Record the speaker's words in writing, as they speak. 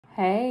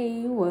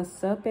Hey,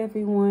 what's up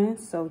everyone?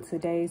 So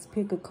today's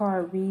pick a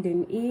card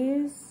reading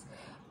is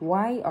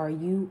Why Are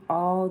You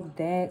All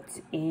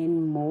That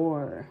and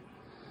More?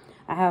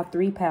 I have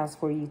 3 piles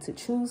for you to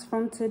choose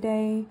from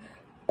today.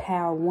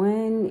 Pile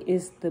 1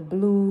 is the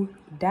blue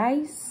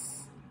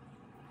dice.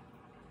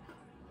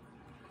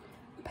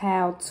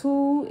 Pile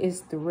 2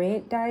 is the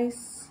red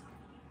dice.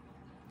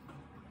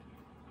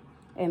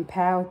 And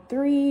pile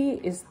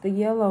 3 is the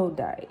yellow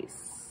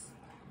dice.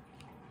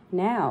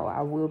 Now,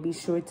 I will be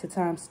sure to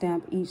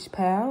timestamp each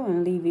pile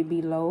and leave it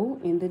below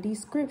in the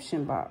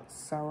description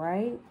box, all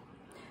right?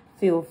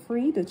 Feel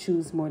free to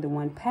choose more than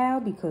one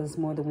pile because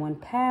more than one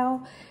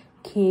pile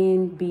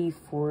can be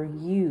for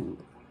you.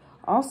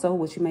 Also,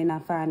 what you may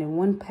not find in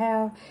one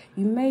pile,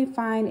 you may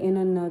find in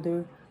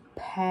another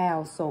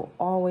pile. So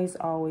always,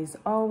 always,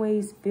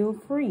 always feel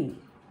free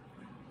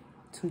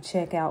to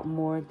check out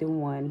more than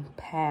one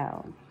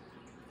pile.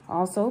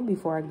 Also,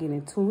 before I get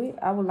into it,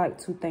 I would like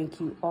to thank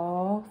you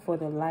all for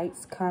the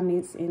likes,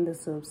 comments, and the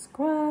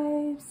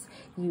subscribes.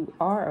 You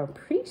are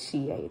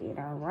appreciated,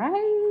 all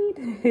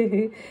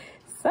right?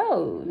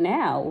 So,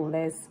 now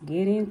let's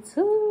get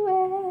into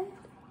it.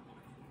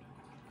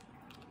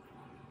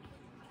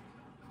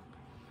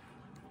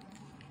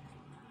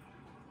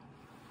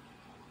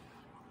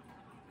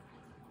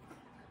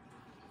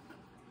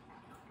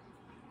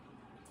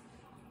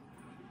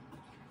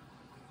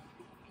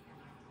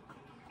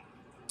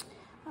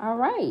 All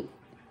right,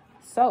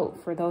 so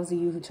for those of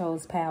you who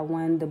chose pile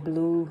 1, the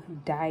blue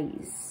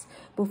dice,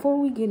 before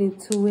we get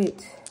into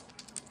it,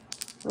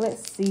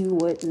 let's see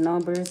what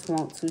numbers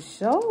want to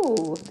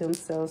show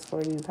themselves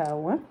for you, pile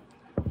 1.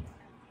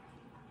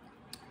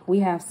 We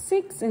have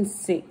 6 and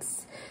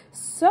 6.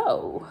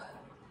 So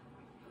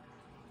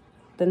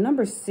the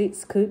number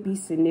 6 could be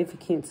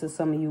significant to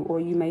some of you, or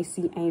you may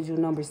see angel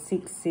number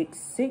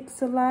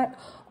 666 a lot.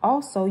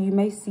 Also, you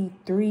may see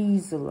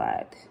 3s a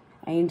lot.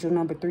 Angel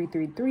number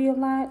 333 a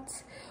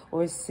lot,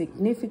 or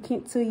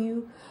significant to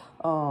you,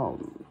 or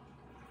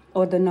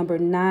the number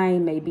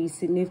 9 may be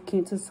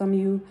significant to some of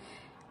you.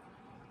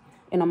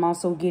 And I'm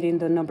also getting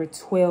the number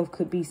 12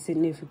 could be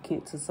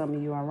significant to some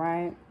of you, all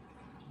right?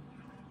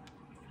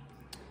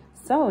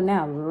 So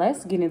now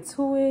let's get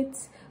into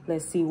it.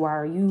 Let's see, why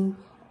are you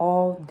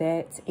all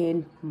that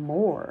and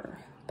more?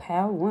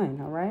 Pile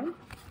 1, all right?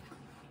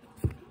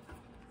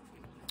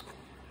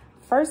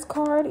 First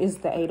card is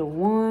the 8 of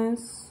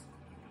Wands.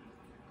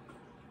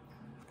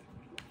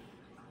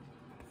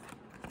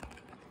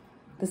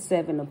 The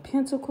 7 of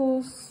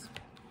Pentacles,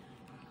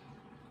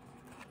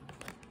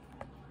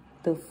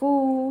 the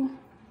Fool,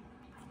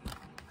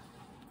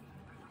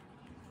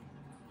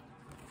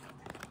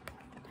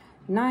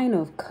 Nine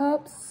of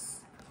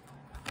Cups,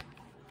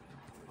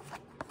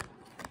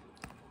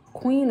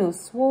 Queen of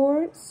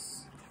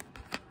Swords.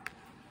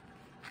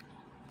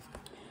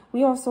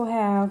 We also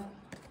have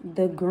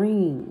the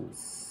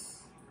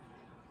greens,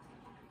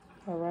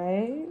 all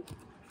right?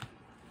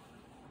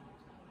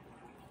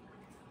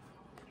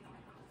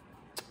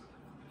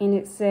 And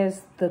it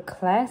says the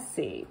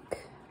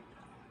classic.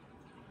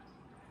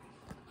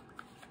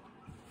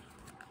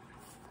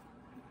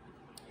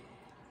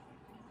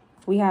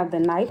 We have the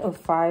Knight of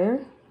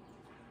Fire,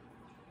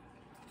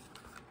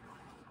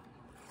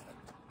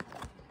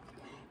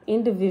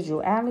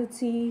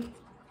 individuality,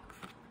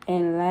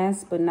 and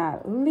last but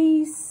not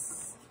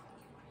least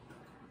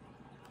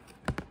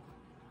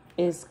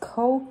is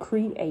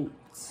co-create.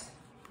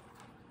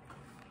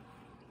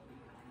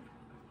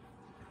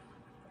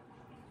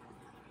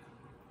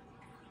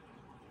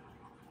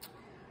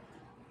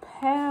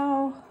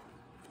 Pile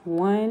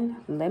 1,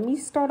 let me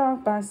start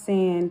off by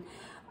saying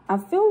I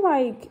feel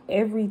like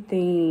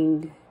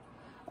everything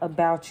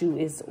about you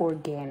is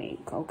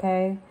organic,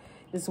 okay?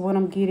 This is what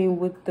I'm getting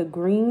with the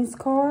greens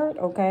card,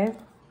 okay?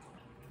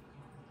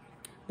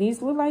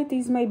 These look like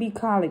these may be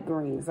collard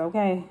greens,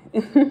 okay?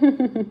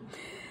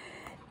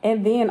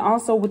 And then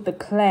also with the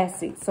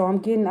classic. So I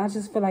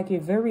just feel like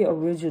you're very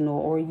original,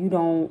 or you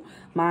don't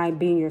mind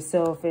being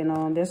yourself.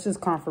 And that's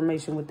just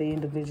confirmation with the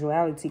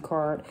individuality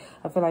card.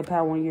 I feel like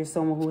pile 1, you're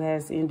someone who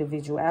has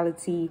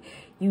individuality.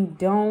 You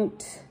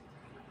don't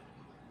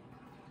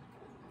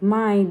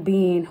mind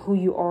being who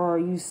you are.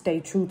 You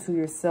stay true to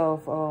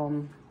yourself.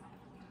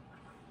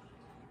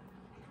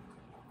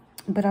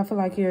 But I feel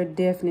like you're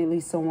definitely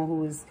someone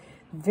who is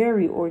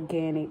very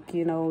organic,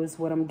 you know, is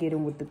what I'm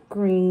getting with the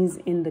greens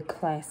in the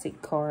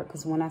classic card.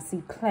 Because when I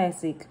see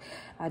classic,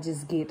 I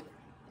just get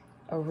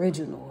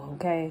original,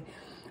 okay?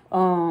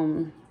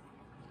 I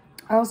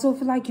also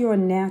feel like you're a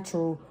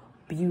natural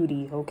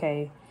beauty,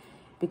 okay?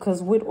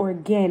 Because with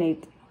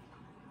organic,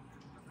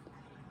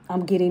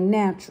 I'm getting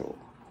natural.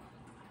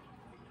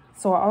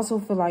 So I also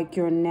feel like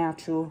you're a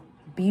natural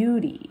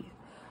beauty.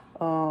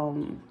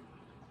 I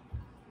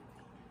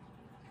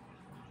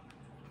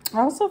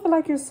also feel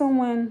like you're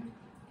someone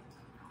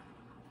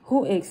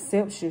who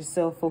accepts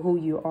yourself for who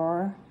you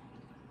are,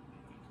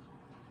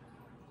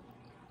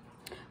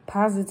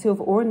 positive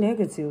or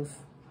negative.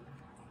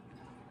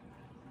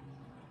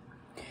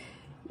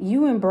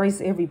 You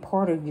embrace every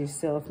part of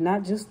yourself,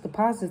 not just the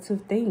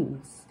positive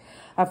things.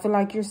 I feel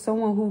like you're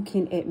someone who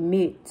can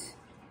admit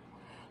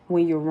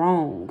when you're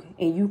wrong,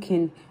 and you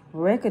can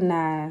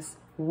recognize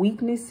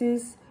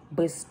weaknesses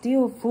but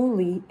still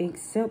fully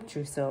accept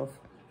yourself.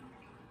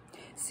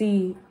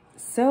 See,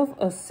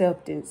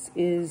 self-acceptance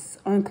is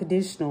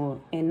unconditional,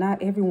 and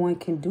not everyone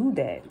can do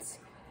that.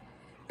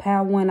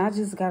 Pal one, I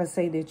just gotta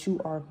say that you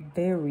are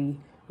very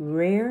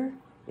rare,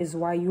 is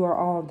why you are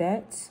all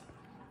that.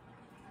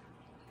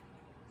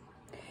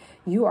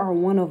 You are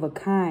one of a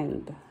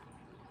kind.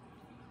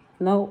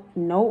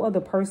 No other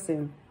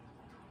person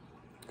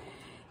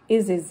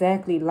is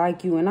exactly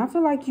like you. And I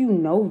feel like you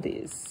know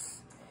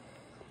this.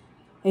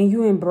 And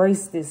you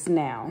embrace this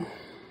now.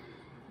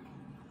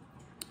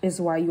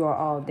 Is why you are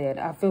all that.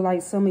 I feel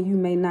like some of you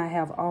may not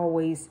have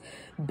always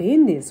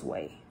been this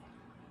way.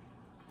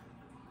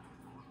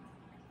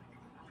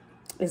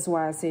 It's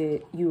why I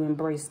said you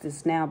embrace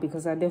this now,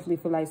 because I definitely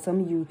feel like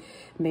some of you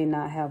may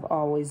not have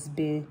always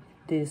been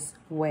this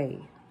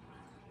way.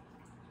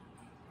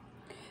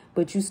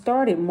 But you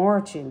started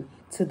marching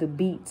to the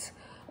beat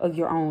of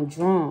your own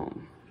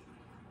drum.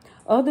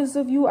 Others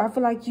of you, I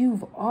feel like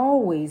you've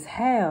always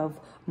have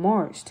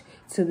marched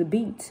to the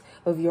beat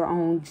of your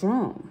own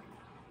drum.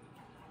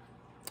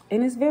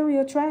 And it's very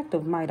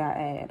attractive, might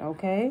I add,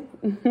 okay?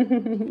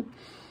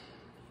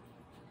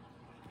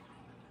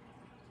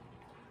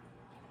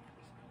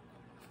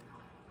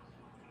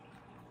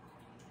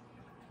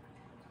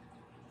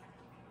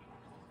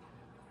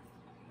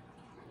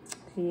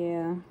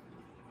 Yeah.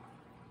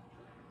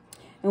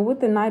 And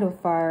with the Knight of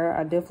Fire,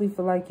 I definitely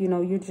feel like, you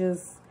know, you're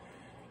just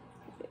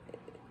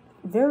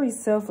very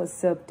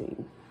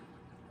self-accepting.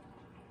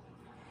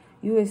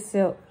 You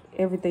accept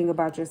everything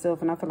about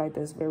yourself, and I feel like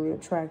that's very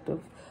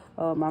attractive.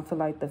 I feel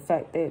like the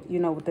fact that, you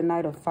know, with the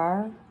Knight of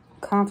Fire,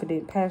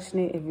 confident,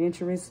 passionate,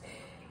 adventurous,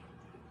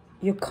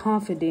 you're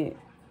confident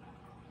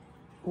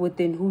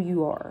within who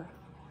you are.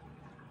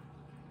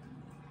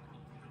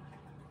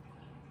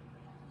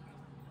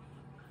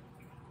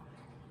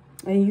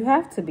 And you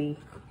have to be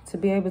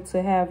able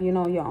to have, you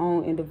know, your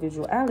own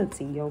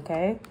individuality,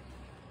 okay?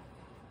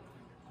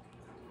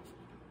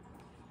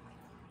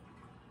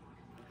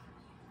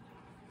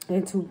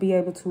 And to be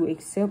able to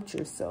accept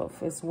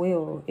yourself as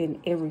well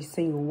in every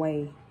single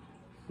way,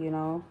 you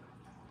know?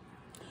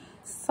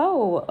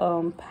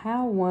 So,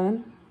 pile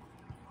one,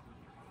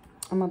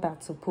 I'm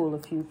about to pull a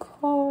few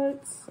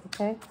cards,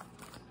 okay?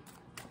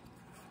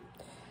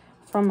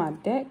 From my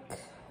deck.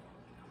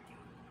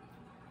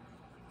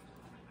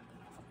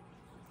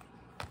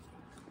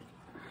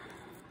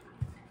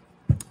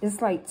 It's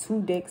like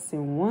 2 decks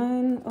in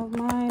one of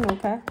mine,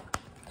 okay?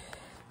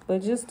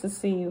 But just to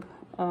see, you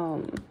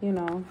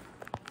know,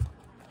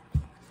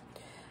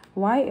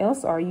 why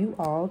else are you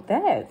all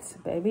that,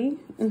 baby?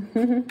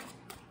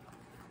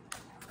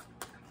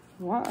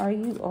 Why are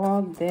you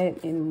all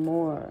that and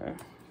more?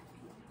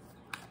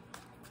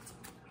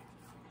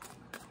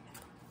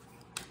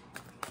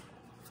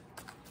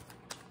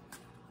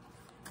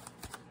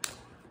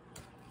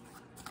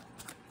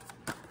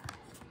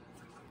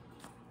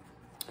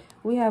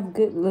 We have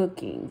good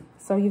looking.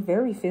 So you're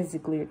very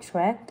physically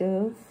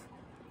attractive.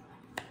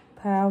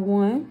 Pile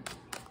one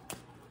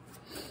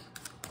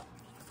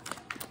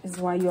is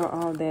why you're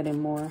all that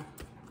and more.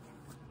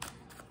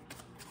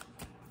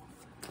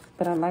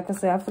 But like I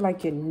said, I feel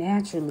like you're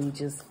naturally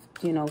just,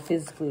 you know,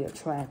 physically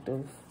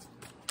attractive.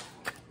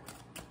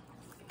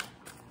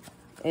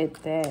 At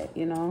that,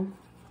 you know.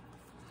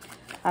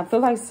 I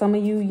feel like some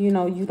of you, you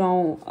know, you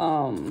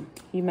don't,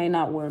 you may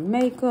not wear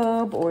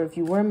makeup, or if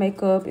you wear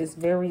makeup, it's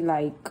very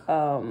like,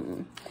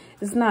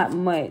 it's not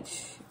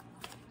much.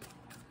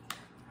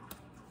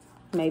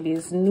 Maybe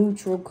it's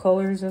neutral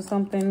colors or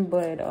something,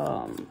 but,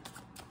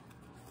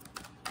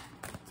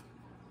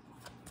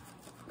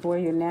 wear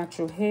your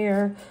natural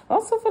hair. I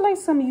also feel like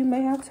some of you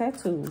may have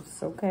tattoos,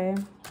 okay?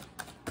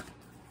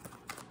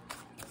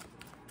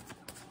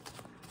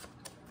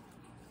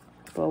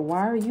 But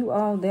why are you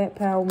all that,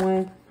 pal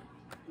one?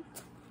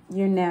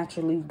 You're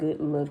naturally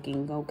good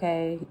looking,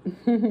 okay?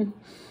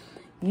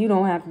 You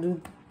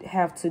don't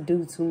have to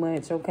do too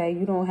much, okay?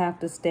 You don't have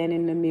to stand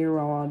in the mirror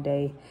all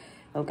day,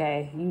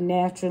 okay? You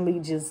naturally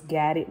just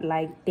got it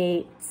like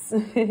that.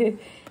 And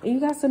you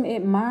got some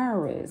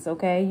admirers,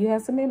 okay? You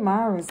have some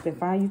admirers that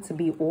find you to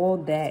be all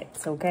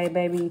that, okay,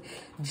 baby?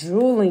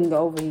 Drooling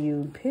over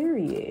you,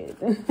 period.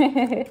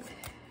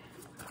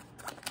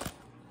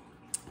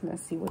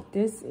 Let's see what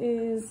this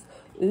is.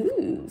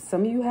 Ooh,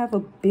 some of you have a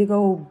big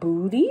old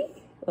booty.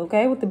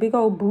 Okay, with the big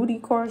old booty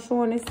card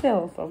showing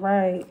itself, all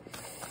right?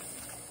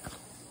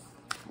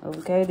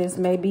 Okay, this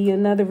may be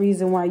another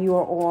reason why you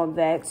are all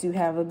that. You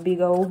have a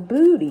big old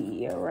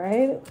booty, all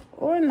right?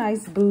 Or a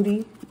nice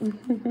booty.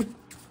 They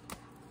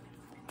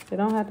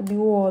don't have to be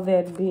all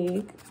that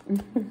big.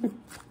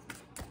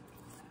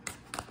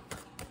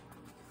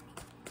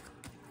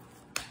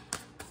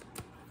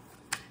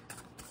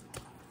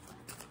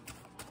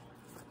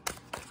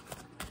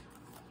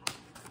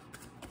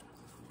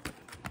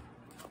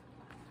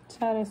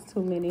 That's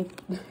too many.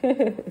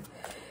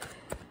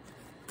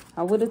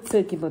 I would have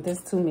took it, but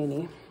there's too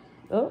many.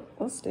 Oh,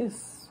 what's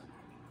this?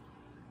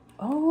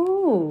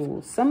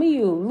 Oh, some of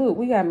you, look,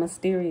 we got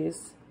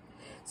mysterious.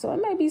 So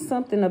it may be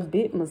something a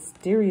bit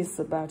mysterious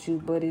about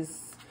you, but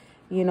it's,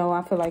 you know,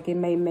 I feel like it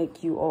may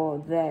make you all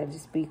that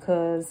just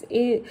because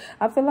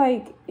I feel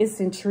like it's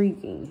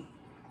intriguing.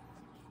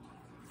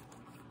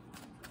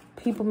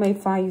 People may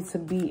find you to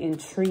be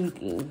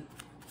intriguing.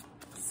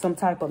 Some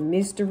type of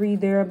mystery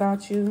there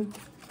about you.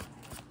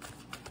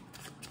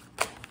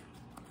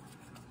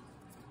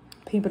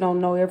 People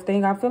don't know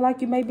everything. I feel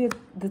like you may be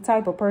the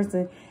type of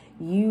person,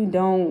 you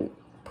don't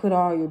put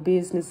all your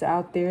business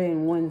out there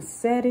in one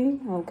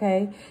setting,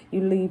 okay?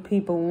 You leave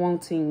people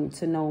wanting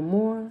to know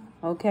more,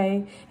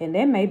 okay? And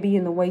that may be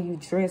in the way you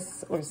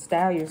dress or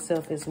style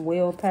yourself as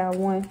well, pal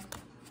one.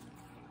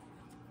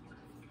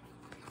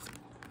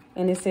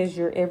 And it says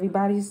you're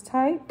everybody's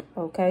type,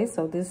 okay?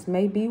 So this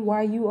may be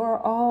why you are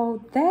all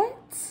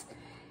that.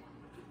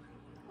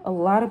 A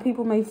lot of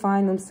people may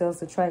find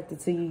themselves attracted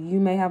to you. You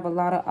may have a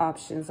lot of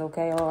options,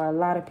 okay? Or a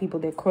lot of people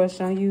that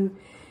crush on you.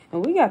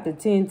 And we got the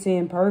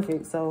 10-10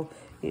 perfect. So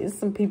it's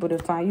some people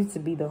that find you to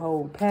be the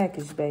whole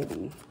package,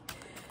 baby.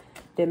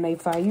 That may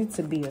find you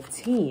to be a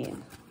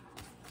 10.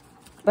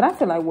 But I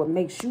feel like what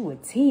makes you a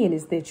 10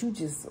 is that you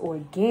just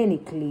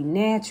organically,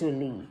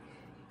 naturally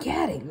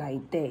got it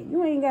like that.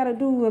 You ain't got to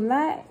do a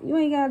lot. You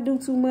ain't got to do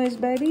too much,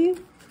 baby.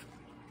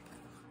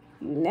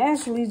 You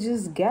naturally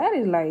just got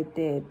it like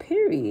that,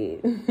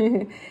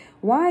 period.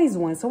 Wise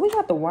one. So we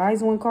got the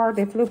wise one card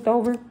that flipped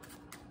over.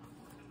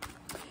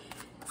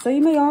 So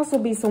you may also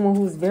be someone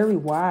who's very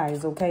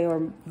wise, okay?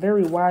 Or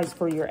very wise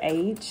for your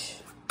age.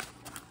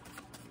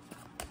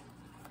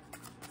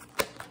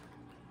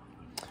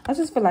 I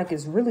just feel like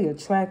it's really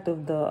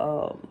attractive,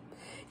 your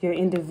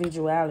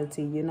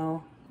individuality, you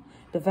know?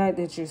 The fact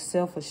that you're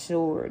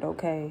self-assured,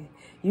 okay?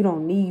 You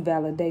don't need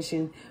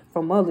validation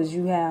from others.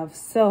 You have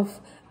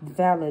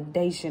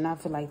self-validation. I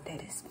feel like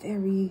that is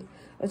very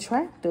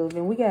attractive.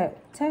 And we got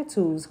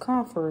tattoos,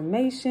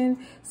 confirmation.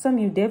 Some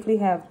of you definitely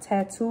have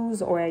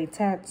tattoos or a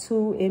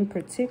tattoo in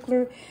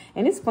particular.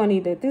 And it's funny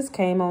that this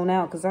came on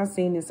out because I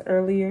seen this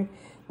earlier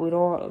with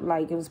all,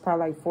 like, it was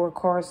probably like 4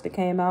 cards that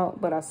came out,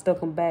 but I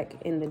stuck them back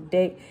in the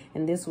deck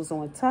and this was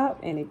on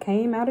top and it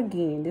came out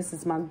again. This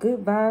is my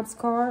good vibes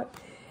card.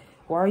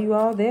 Why are you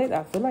all that?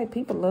 I feel like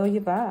people love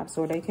your vibes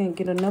or they can't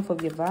get enough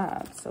of your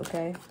vibes,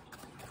 okay?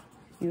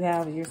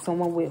 You're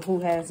someone who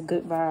has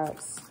good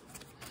vibes.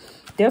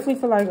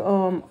 Definitely feel like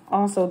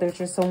also that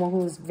you're someone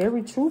who's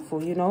very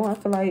truthful, you know? I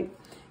feel like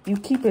you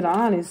keep it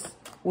honest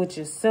with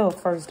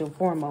yourself first and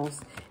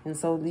foremost. And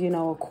so, you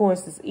know, of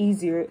course, it's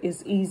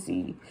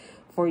easy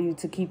for you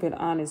to keep it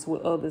honest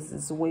with others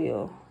as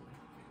well.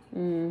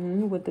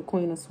 With the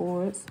Queen of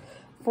Swords.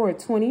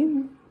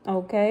 420.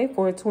 Okay,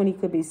 420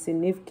 could be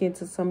significant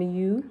to some of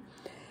you.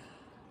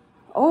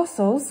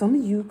 Also, some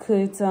of you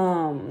could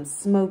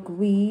smoke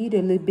weed,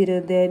 a little bit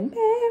of that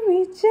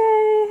Mary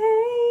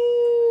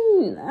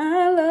Jane.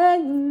 I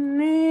love you,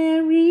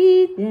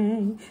 Mary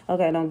Jane.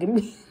 Okay, don't give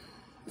me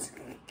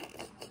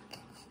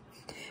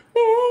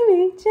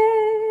Mary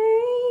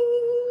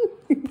Jane.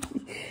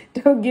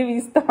 Don't get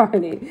me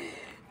started.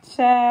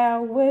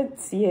 Child, what?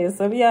 Yeah,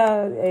 some of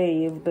y'all,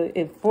 hey,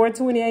 if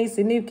 420 ain't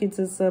significant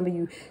to some of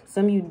you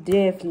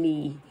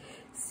definitely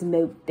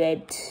smoke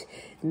that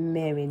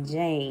Mary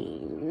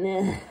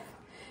Jane.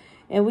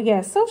 And we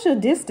got social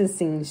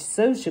distancing,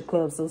 social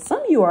clubs. So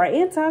some of you are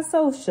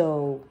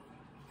antisocial.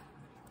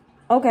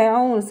 Okay, I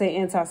don't want to say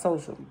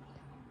antisocial.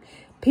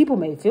 People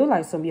may feel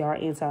like some of you are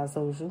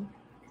antisocial.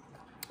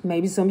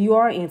 Maybe some of you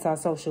are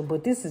antisocial,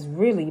 but this is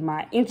really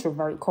my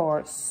introvert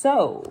card.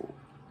 So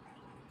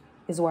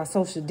is why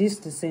social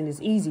distancing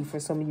is easy for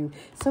some of you.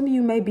 Some of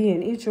you may be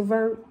an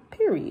introvert,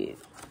 period.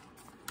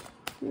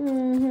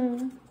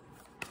 You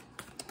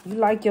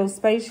like your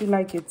space, you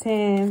like your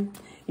time.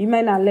 You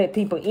may not let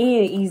people in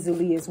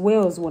easily as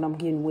well as what I'm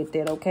getting with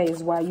that, okay?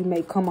 Is why you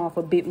may come off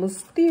a bit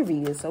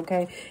mysterious,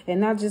 okay?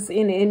 And not just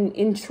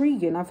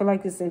intriguing. I feel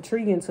like it's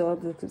intriguing to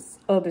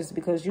others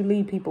because you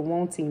leave people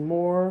wanting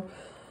more,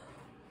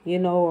 you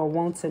know, or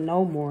want to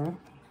know more.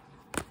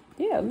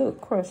 Yeah, look,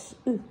 crush.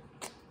 Ooh,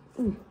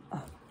 ooh.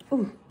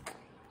 Ooh,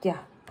 yeah,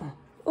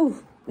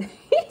 ooh.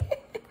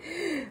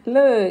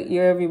 Look,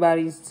 you're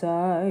everybody's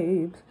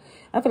type.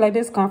 I feel like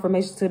this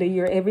confirmation to the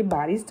you're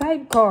everybody's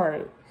type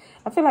card.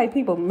 I feel like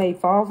people may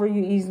fall for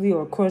you easily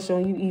or crush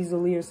on you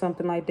easily or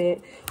something like that.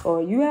 Or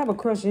you have a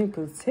crush in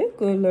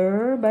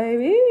particular,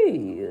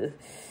 baby.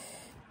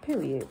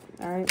 Period.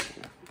 All right.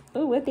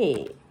 Ooh, what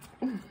that?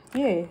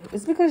 Yeah,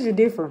 it's because you're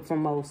different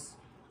from most.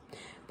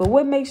 But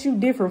what makes you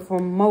different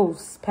from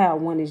most, pal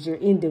one, is your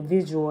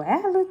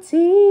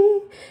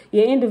individuality.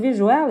 Your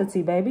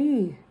individuality,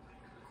 baby.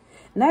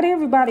 Not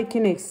everybody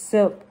can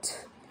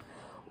accept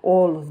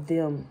all of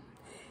them.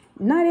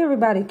 Not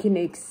everybody can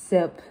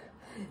accept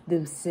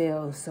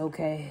themselves,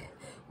 okay?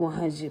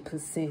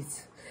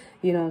 100%.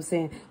 You know what I'm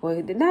saying?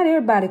 Well, not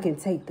everybody can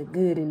take the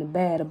good and the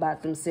bad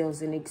about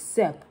themselves and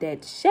accept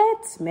that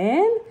shit,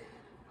 man.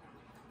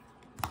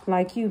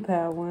 Like you,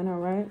 pal one, all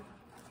right?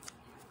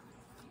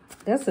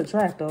 That's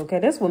attractive, okay?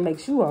 That's what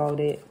makes you all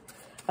that.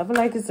 I feel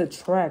like it's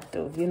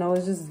attractive. You know,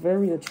 it's just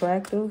very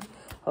attractive.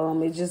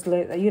 It just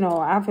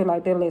I feel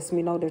like that lets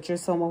me know that you're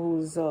someone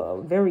who's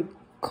very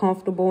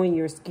comfortable in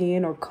your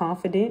skin or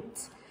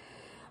confident.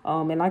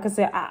 And like I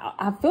said,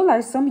 I feel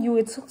like some of you,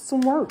 it took some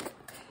work.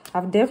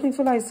 I definitely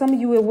feel like some of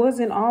you, it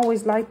wasn't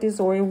always like this,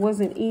 or it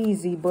wasn't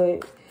easy,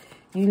 but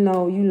you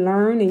know, you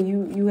learn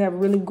and you have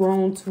really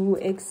grown to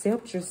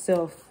accept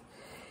yourself.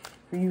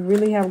 You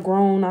really have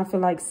grown, I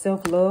feel like,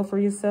 self-love for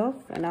yourself.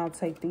 And I'll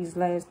take these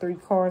last 3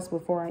 cards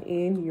before I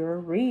end your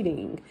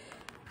reading.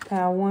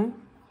 Pile 1.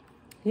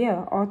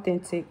 Yeah,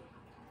 authentic.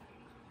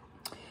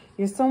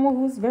 You're someone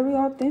who's very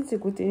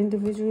authentic with the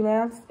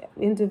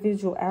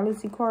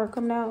individuality card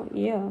coming out.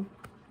 Yeah.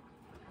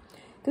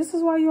 This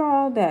is why you're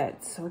all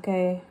that,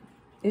 okay?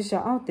 It's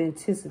your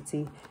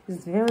authenticity.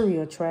 It's very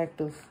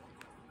attractive.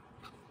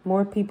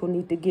 More people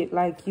need to get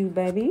like you,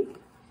 baby.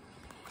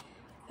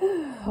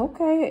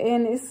 Okay,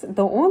 and it's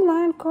the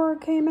online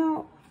card came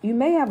out. You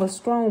may have a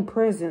strong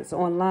presence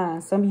online.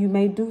 Some of you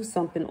may do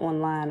something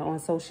online on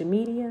social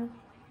media.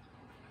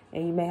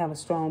 And you may have a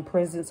strong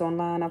presence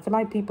online. I feel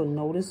like people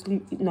notice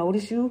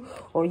you,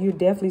 or you're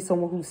definitely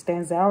someone who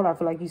stands out. I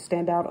feel like you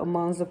stand out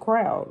amongst the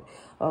crowd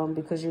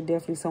because you're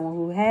definitely someone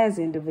who has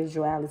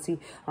individuality.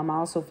 I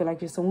also feel like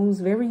you're someone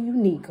who's very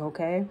unique,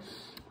 okay?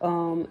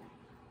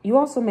 You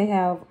also may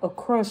have a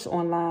crush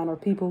online, or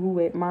people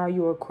who admire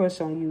you or crush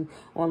on you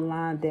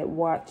online that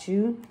watch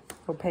you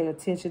or pay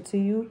attention to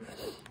you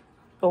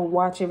or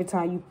watch every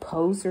time you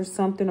post or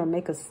something or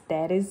make a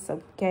status,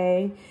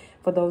 okay?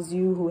 For those of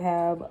you who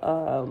have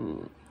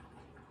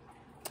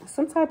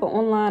some type of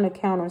online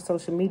account or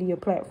social media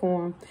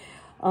platform.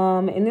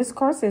 And this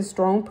card says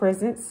strong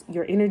presence.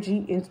 Your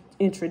energy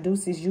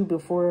introduces you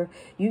before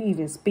you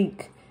even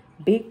speak.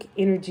 Big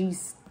energy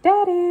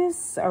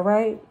status. All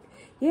right.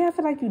 Yeah, I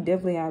feel like you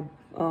definitely have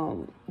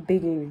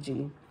big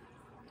energy.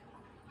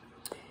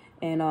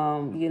 And,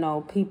 you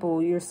know,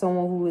 people, you're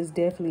someone who is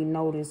definitely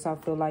noticed, I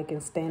feel like,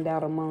 and stand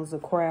out amongst the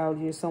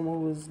crowd. You're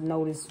someone who is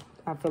noticed,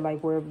 I feel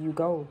like, wherever you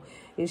go.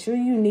 It's your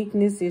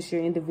uniqueness. It's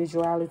your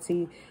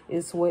individuality.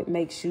 It's what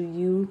makes you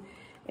you.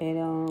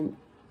 And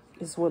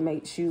it's what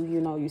makes you,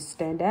 you know, you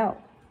stand out.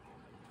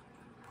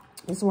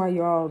 It's why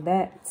you're all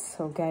that,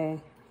 okay?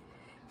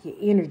 Your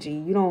energy.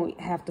 You don't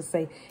have to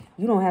say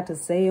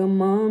a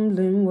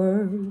mumbling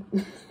word.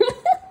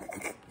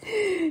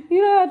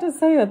 You don't have to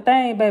say a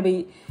thing,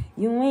 baby.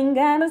 You ain't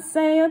gotta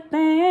say a thing.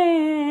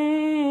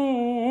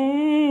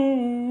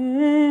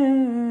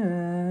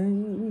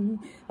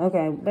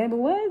 Okay, baby,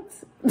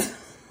 what?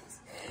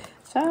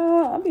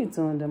 Child, I be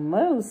doing the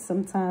most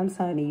sometimes,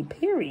 honey.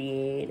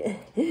 Period.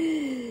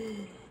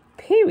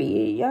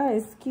 Period. Y'all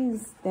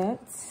excuse that.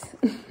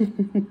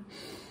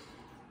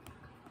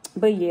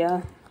 But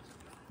yeah.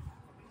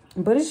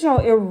 But it's your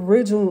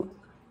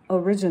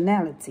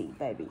originality,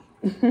 baby.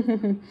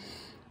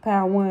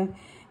 Power 1.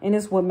 And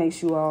it's what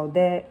makes you all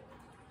that.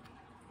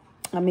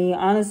 I mean,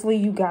 honestly,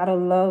 you gotta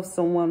love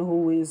someone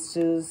who is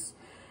just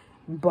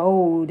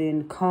bold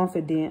and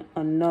confident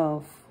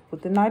enough.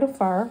 With the Knight of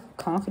Fire,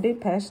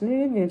 confident,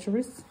 passionate,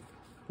 adventurous.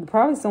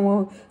 Probably some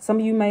of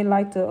you may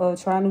like to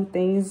try new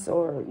things,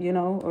 or, you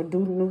know, or do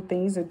new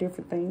things or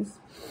different things.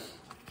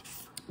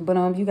 But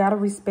you gotta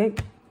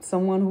respect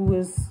someone who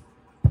is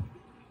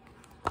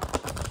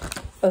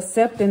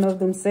accepting of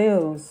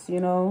themselves,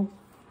 you know,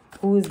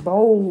 who is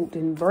bold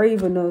and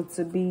brave enough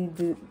to be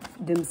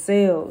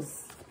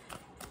themselves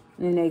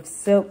and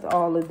accept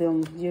all of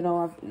them, you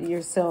know,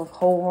 yourself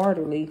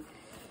wholeheartedly.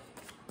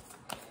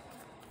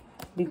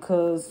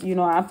 Because, you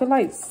know, I feel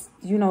like,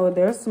 you know,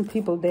 there's some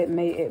people that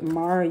may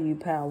admire you,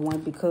 Power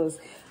 1, because,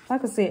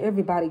 like I said,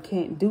 everybody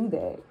can't do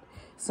that.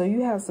 So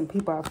you have some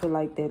people, I feel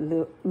like, that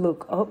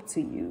look up to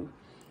you,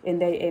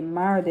 and they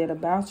admire that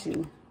about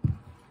you.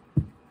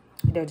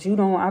 That you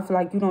don't, I feel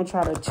like you don't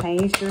try to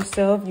change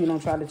yourself. You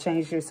don't try to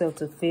change yourself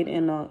to fit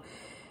in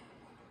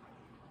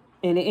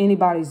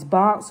anybody's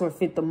box or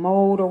fit the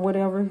mold or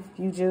whatever.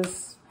 You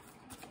just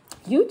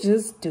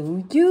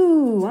do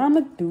you.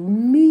 I'ma do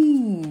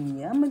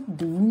me. I'ma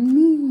do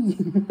me.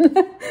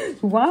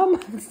 Why am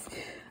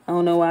I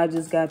don't know why I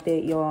just got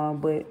that, y'all,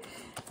 but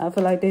I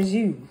feel like that's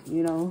you.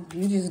 You know,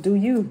 you just do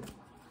you.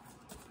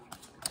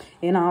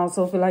 And I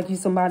also feel like you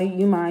somebody,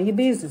 you mind your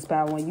business,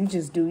 Power 1. You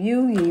just do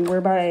you. You ain't worry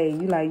about, hey,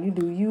 you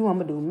do you. I'm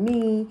going to do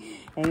me.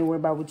 Ain't worry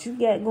about what you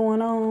got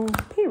going on,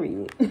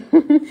 period.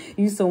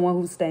 You someone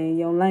who stay in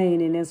your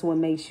lane, and that's what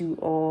makes you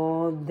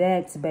all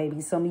that,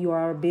 baby. Some of you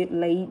are a bit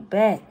laid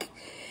back,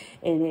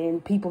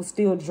 and people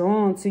still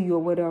drawn to you or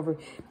whatever.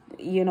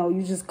 You know,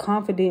 you just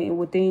confident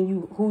within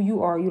you, who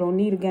you are. You don't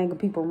need a gang of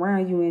people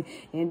around you,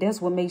 and that's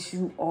what makes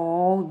you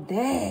all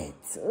that.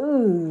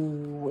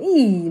 Ooh,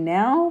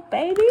 now,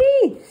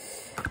 baby.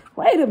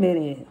 Wait a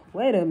minute.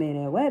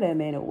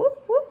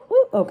 Whoop, whoop,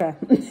 whoop. Okay.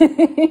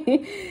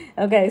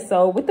 Okay,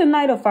 so with the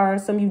Knight of Fire,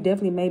 some of you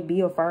definitely may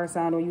be a fire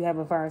sign, or you have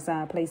a fire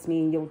sign placement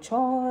in your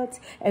chart.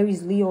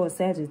 Aries, Leo, or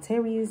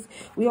Sagittarius.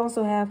 We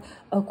also have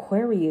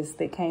Aquarius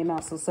that came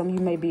out. So some of you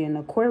may be an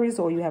Aquarius,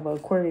 or you have an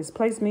Aquarius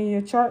placement in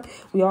your chart.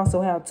 We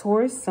also have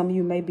Taurus. Some of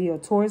you may be a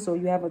Taurus, or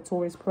you have a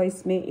Taurus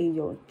placement in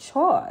your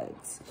chart.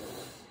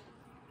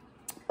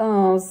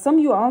 Some of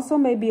you also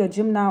may be a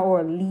Gemini or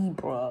a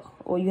Libra,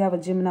 or you have a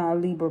Gemini or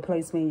Libra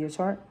placement in your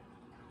chart.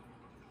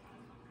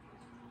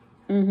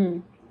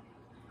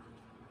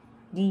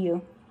 Yeah.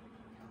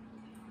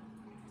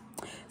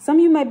 Some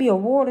of you may be a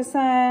water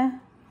sign,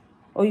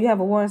 or you have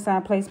a water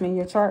sign placement in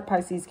your chart,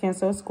 Pisces,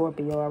 Cancer, or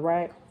Scorpio, all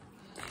right?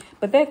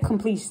 But that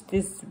completes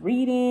this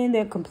reading.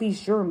 That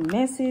completes your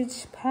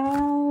message,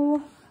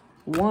 pal.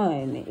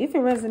 1. If it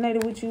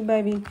resonated with you,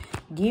 baby,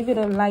 give it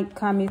a like,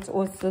 comment,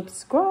 or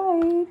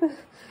subscribe.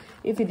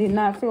 If it did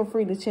not, feel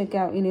free to check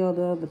out any of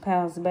the other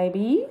pals,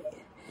 baby.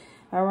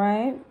 All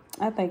right?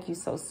 I thank you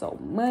so, so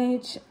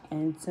much.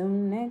 Until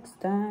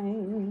next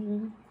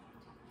time.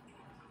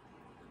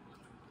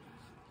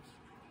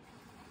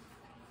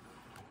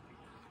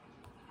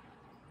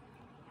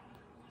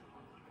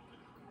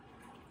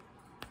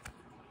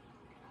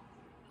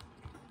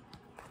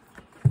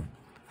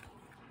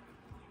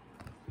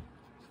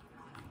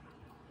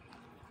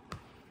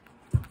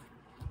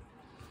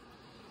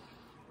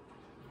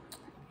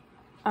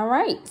 All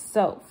right,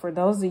 so for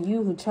those of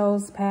you who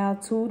chose pile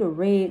 2, the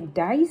red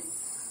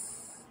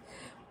dice,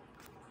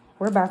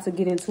 we're about to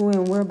get into it,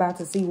 and we're about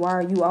to see why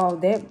are you all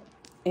that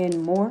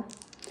and more.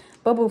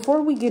 But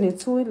before we get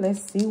into it,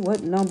 let's see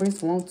what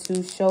numbers want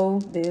to show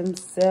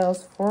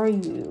themselves for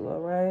you,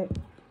 all right?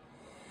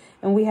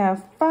 And we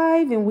have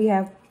 5 and we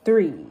have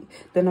 3.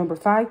 The number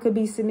 5 could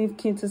be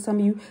significant to some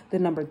of you. The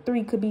number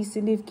 3 could be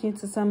significant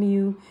to some of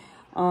you.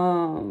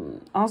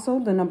 Also,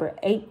 the number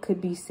 8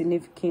 could be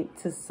significant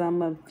to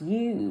some of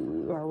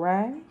you, all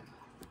right?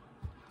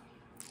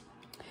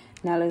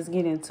 Now let's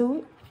get into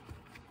it.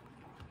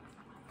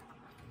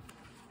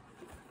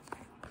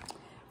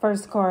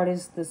 First card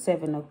is the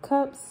 7 of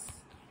Cups,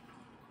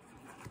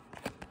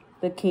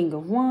 the King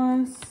of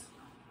Wands,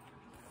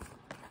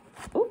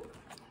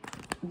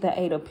 the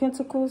 8 of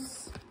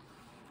Pentacles,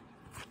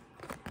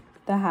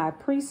 the High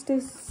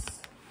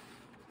Priestess.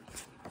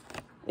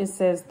 It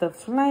says the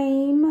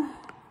Flame.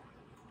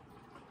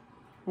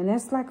 And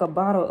that's like a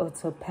bottle of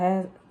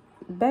topaz.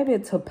 Baby,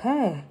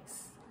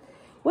 topaz.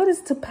 What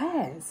is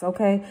topaz?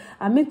 Okay.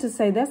 I meant to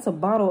say that's a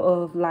bottle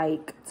of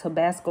like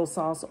Tabasco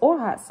sauce or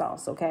hot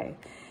sauce. Okay.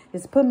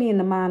 It's put me in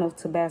the mind of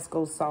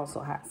Tabasco sauce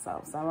or hot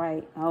sauce. All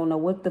right. I don't know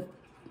what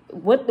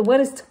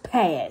is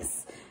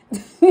topaz.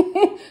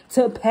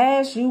 To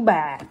pass you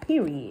by.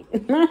 Period.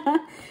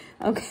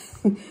 Okay.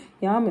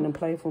 Y'all, I'm in a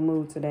playful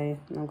mood today.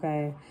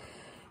 Okay.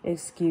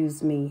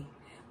 Excuse me.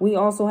 We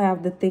also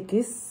have the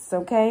thickest,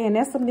 okay? And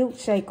that's a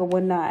milkshake or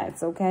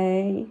whatnot,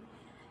 okay?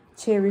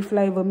 Cherry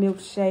flavor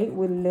milkshake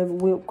with a little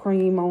whipped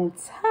cream on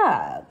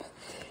top.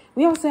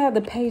 We also have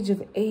the Page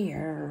of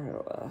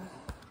Air.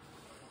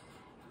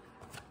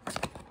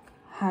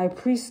 High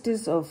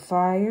Priestess of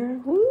Fire.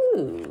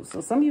 Ooh,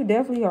 so some of you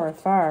definitely are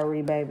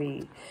fiery,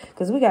 baby.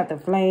 Because we got the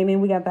Flame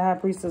and we got the High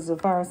Priestess of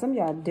Fire. Some of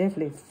y'all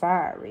definitely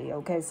fiery,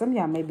 okay? Some of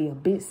y'all may be a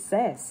bit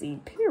sassy,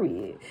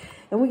 period.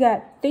 And we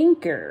got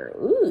Thinker.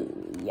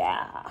 Ooh,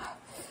 yeah.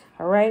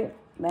 All right.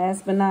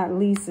 Last but not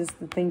least is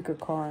the Thinker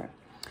card.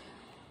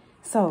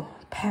 So,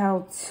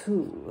 pile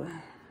 2.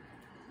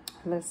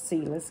 Let's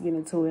see. Let's get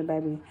into it,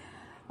 baby.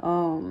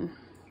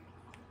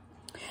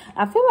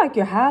 I feel like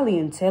you're highly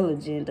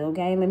intelligent,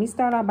 okay? Let me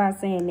start out by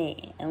saying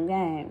that,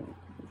 okay?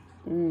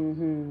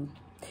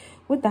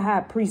 With the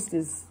High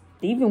Priestess,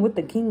 even with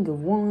the King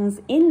of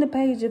Wands, in the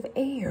Page of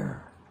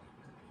Air.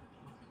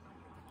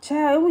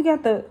 Child, we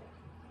got the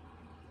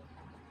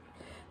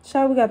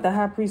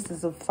High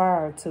Priestess of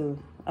Fire too,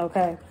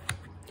 okay?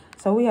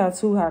 So we have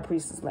 2 High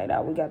Priestesses laid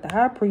out. We got the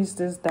High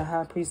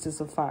Priestess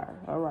of Fire.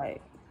 All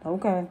right,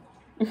 okay.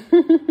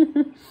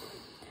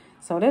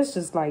 So that's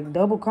just like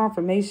double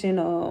confirmation.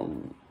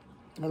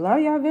 A lot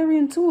of y'all very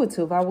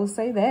intuitive, I will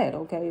say that,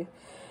 okay?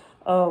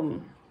 But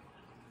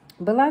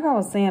like I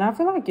was saying, I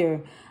feel like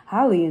you're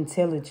highly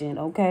intelligent,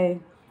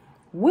 okay?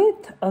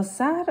 With a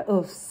side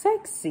of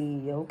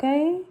sexy,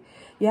 okay?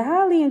 You're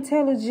highly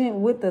intelligent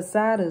with a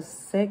side of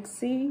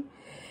sexy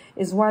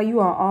is why you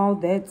are all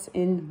that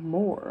and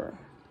more.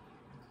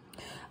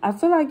 I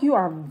feel like you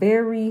are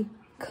very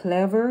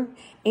clever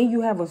and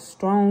you have a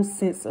strong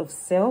sense of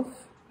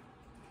self.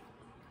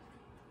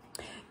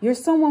 You're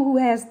someone who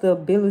has the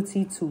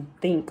ability to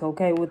think,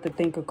 okay, with the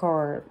Thinker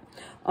card.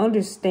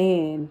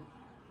 Understand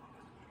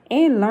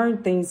and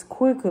learn things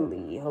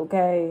quickly,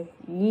 okay?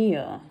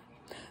 Yeah.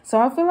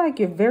 So I feel like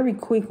you're very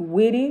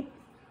quick-witted,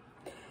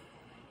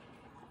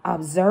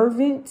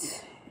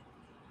 observant,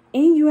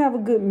 and you have a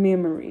good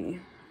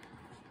memory.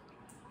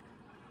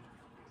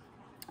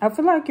 I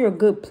feel like you're a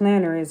good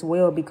planner as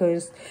well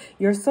because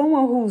you're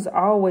someone who's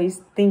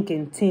always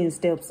thinking 10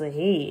 steps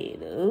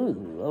ahead.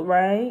 Ooh, all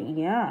right,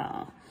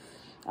 yeah.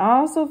 I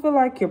also feel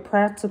like you're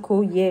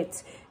practical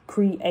yet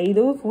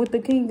creative with the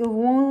King of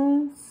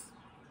Wands.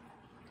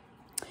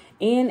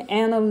 And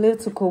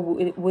analytical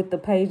with the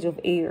Page of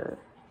Air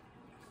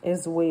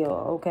as well,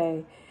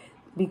 okay?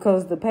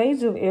 Because the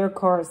Page of Air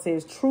card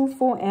says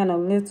truthful,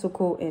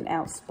 analytical, and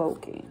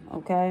outspoken,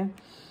 okay?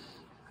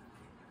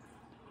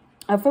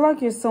 I feel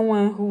like you're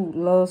someone who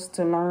loves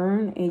to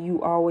learn and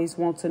you always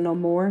want to know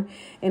more.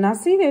 And I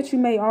see that you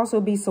may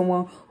also be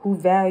someone who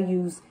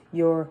values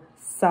your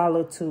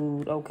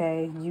solitude,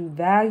 okay? You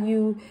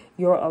value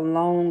your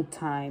alone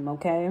time,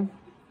 okay?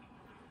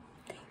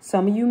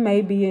 Some of you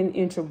may be an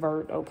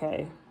introvert,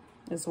 okay?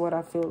 That's what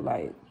I feel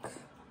like.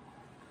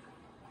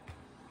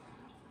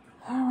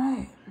 All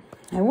right.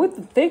 And with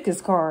the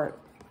thickest card,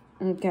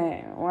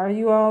 okay, why are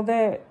you all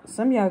that?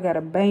 Some of y'all got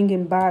a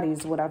banging body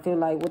is what I feel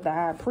like with the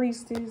High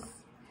Priestess.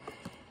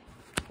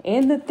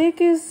 And the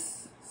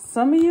thickest,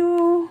 some of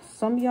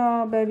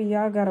y'all, baby,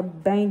 y'all got a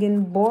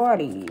banging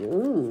body.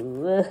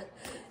 Ooh,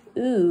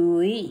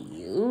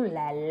 ooh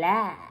la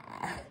la.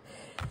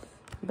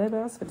 Baby,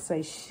 I was going to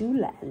say shoo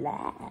la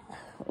la.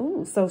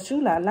 Ooh, so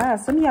shoo la la.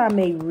 Some of y'all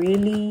may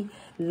really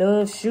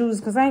love shoes.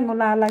 Because I ain't going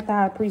to lie, I like the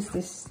High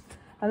Priestess.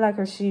 I like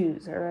her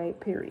shoes, all right,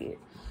 period.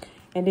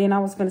 And then I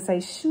was going to say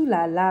shoo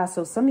la la.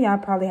 So some of y'all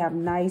probably have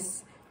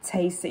nice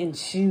taste in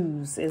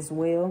shoes as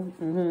well.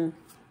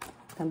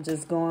 I'm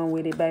just going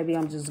with it, baby.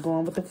 I'm just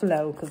going with the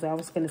flow because I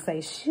was going to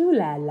say shoo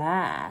la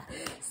la.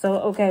 So,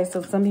 okay,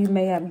 so some of you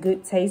may have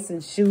good taste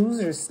in shoes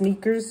or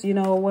sneakers, you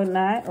know, or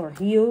whatnot, or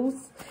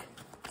heels,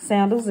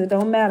 sandals. It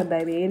don't matter,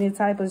 baby. Any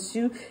type of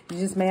shoe. You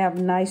just may have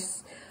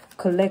nice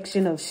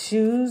collection of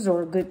shoes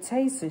or good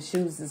taste in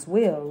shoes as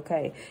well,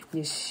 okay?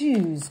 Your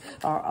shoes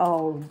are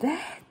all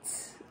that.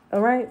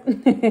 All right.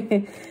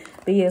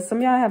 But yeah, some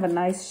of y'all have a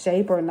nice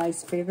shape or a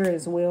nice figure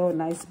as well, a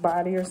nice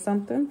body or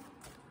something.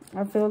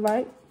 I feel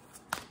like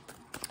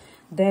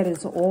that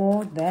is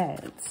all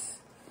that.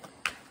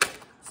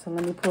 So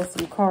let me pull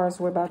some cards.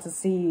 We're about to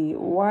see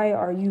why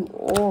are you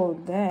all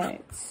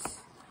that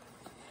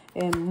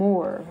and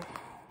more.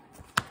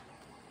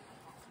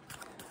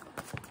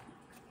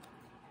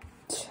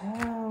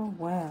 Child,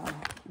 wow.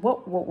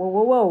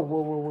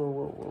 Whoa.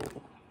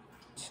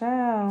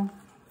 Child.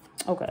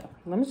 Okay,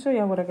 let me show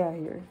y'all what I got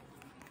here.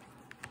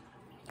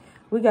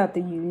 We got the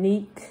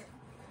unique.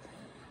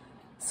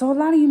 So a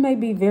lot of you may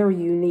be very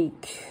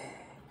unique.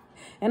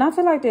 And I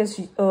feel like there's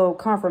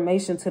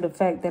confirmation to the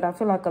fact that I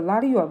feel like a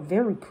lot of you are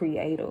very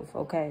creative,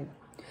 okay?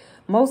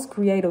 Most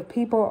creative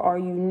people are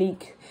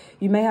unique.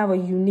 You may have a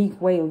unique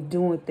way of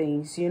doing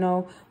things, you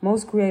know.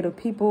 Most creative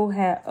people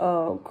have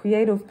a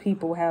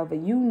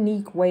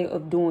unique way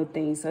of doing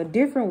things, a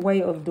different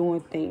way of doing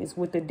things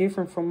with the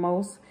different from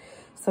most.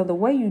 So the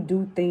way you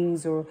do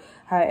things or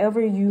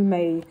however you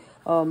may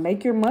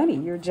make your money,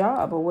 your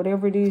job, or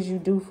whatever it is you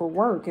do for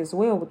work as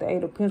well with the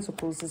Eight of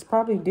Pentacles is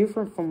probably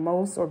different from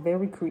most or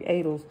very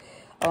creative.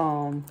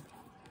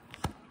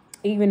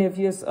 Even if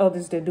there's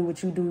others that do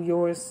what you do,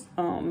 yours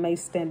may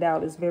stand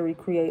out as very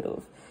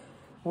creative.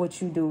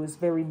 What you do is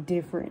very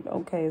different,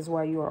 okay, is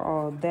why you are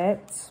all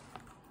that.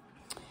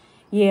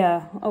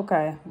 Yeah,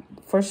 okay,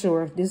 for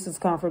sure. This is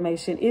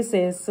confirmation. It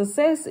says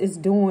success is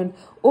doing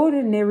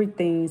ordinary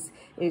things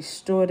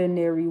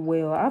extraordinary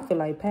well. I feel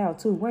like pal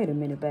too. Wait a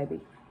minute,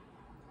 baby.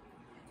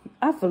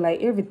 I feel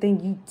like everything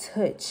you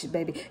touch,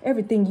 baby,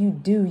 everything you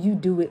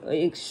do it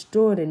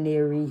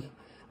extraordinary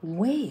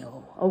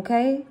well,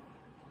 okay?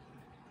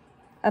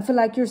 I feel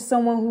like you're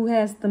someone who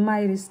has the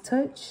Midas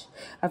touch.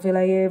 I feel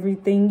like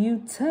everything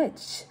you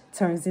touch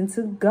turns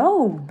into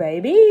gold,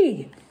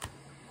 baby.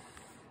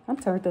 I'm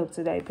turned up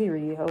today,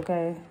 period,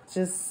 okay?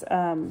 Just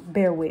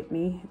bear with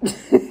me.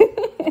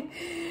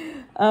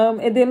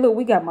 And then, look,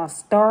 we got my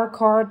star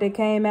card that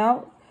came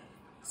out.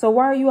 So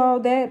why are you all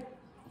that?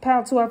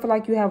 Pal 2, I feel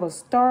like you have a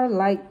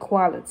star-like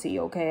quality,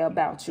 okay,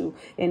 about you.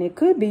 And it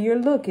could be your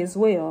look as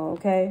well,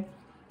 okay?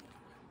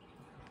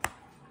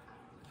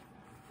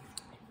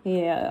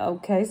 Yeah,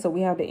 okay, so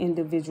we have the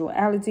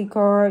individuality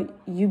card.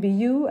 You be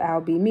you, I'll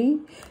be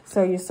me.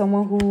 So you're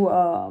someone who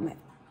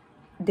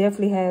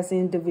definitely has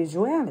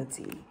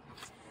individuality.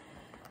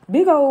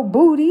 Big old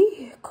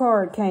booty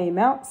card came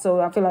out.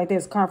 So I feel like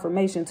there's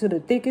confirmation to the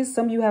thickest.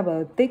 Some of you have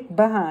a thick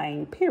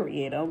behind,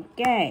 period,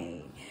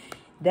 okay?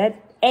 That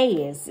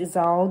ass is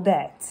all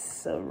that,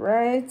 all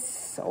right?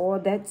 All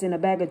that's in a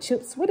bag of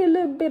chips with a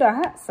little bit of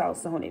hot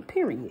sauce on it,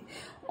 period.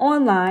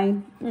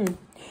 Online.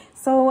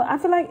 So I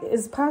feel like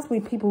it's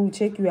possibly people who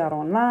check you out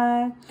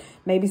online.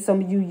 Maybe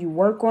some of you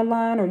work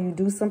online or you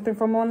do something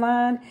from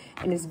online.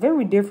 And it's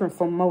very different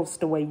from most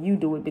the way you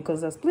do it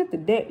because I split the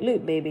deck.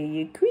 Look, baby,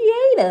 you're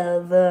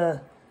creative.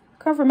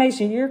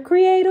 Confirmation, you're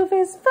creative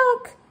as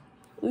fuck.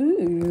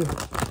 Ooh.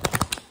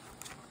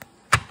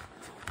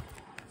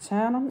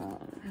 Child,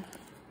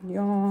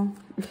 y'all.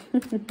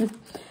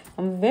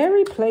 I'm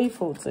very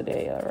playful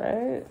today, all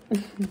right?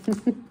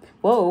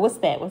 Whoa, what's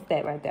that? What's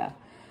that right there?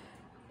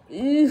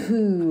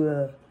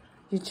 Ooh,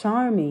 you're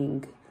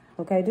charming.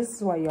 Okay, this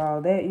is why y'all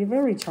that. You're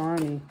very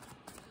charming.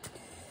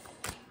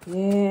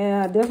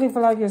 Yeah, I definitely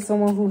feel like you're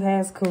someone who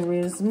has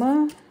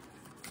charisma.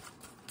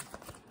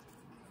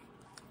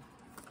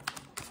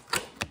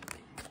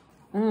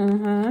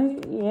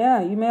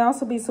 Yeah, you may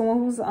also be someone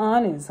who's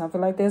honest. I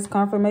feel like there's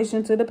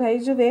confirmation to the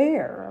Page of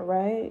Air, all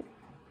right?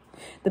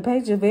 The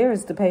Page of Air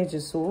is the Page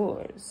of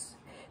Swords,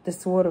 the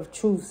Sword of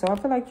Truth. So I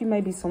feel like you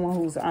may be someone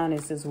who's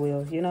honest as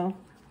well, you know?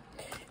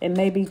 And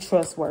may be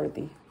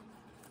trustworthy.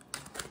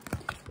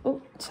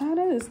 Oh, child,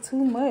 that is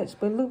too much.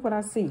 But look what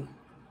I see.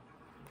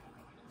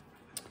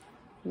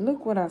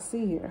 Look what I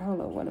see here.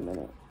 Hold on, wait a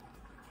minute.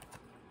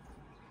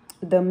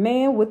 The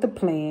Man with the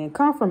Plan.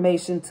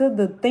 Confirmation to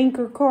the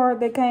Thinker card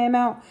that came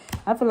out.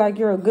 I feel like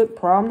you're a good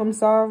problem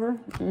solver.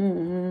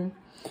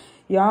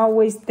 You're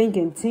always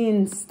thinking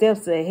 10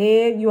 steps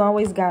ahead. You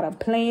always got a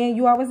plan.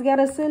 You always got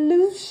a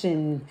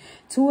solution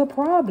to a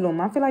problem.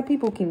 I feel like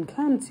people can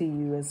come to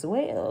you as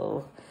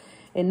well.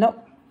 And no,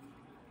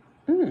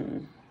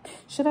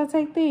 should I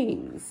take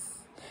these?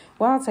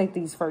 Well, I'll take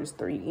these first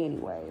three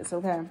anyways,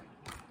 okay?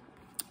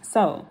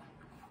 So,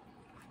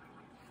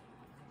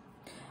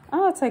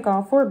 I'll take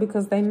all four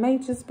because they may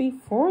just be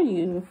for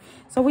you.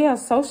 So, we have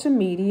social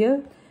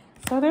media.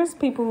 So, there's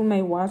people who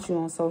may watch you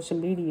on social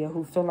media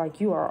who feel like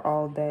you are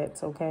all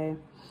that, okay?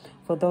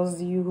 For those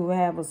of you who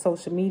have a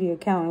social media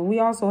account. And we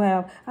also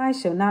have, I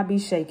shall not be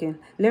shaken.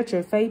 Let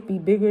your faith be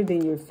bigger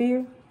than your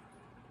fear.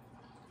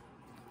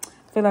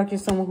 Feel like you're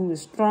someone who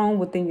is strong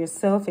within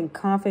yourself and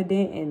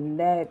confident, and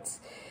that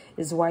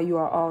is why you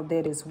are all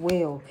that as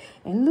well.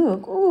 And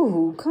look,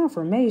 ooh,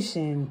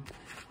 confirmation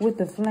with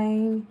the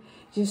flame.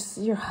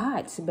 You're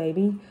hot,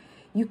 baby.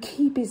 You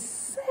keep it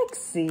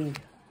sexy.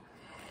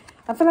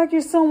 I feel like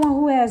you're someone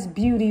who has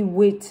beauty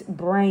with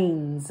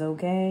brains,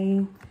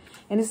 okay?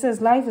 And it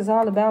says life is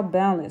all about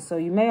balance. So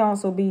you may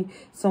also be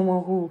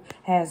someone who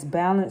has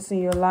balance in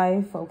your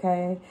life,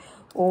 okay?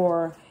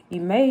 Or you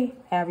may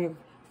have your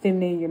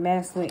feminine, your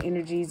masculine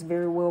energies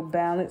very well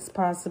balanced,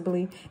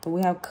 possibly. And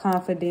we have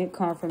confident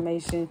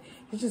confirmation.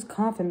 You're just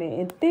confident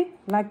and thick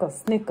like a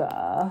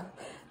snicker.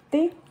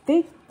 Thick,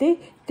 thick,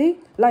 thick, thick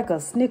like a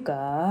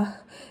snicker.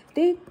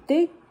 Thick,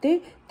 thick,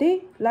 thick,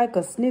 thick like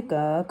a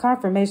snicker.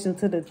 Confirmation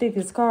to the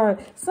thickest card.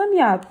 Some of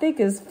y'all thick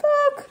as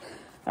fuck.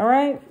 All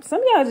right?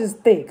 Some of y'all just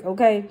thick,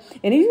 okay?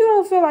 And if you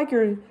don't feel like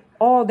you're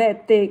all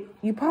that thick,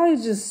 you probably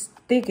just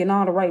thick in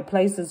all the right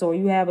places, or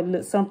you have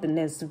something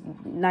that's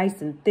nice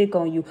and thick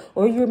on you,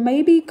 or you're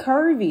maybe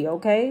curvy,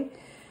 okay?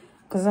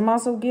 Because I'm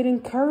also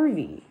getting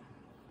curvy.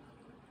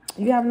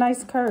 You have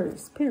nice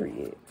curves,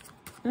 period.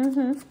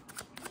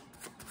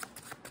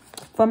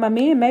 For my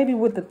men, maybe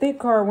with the thick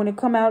card, when it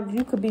come out,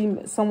 you could be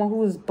someone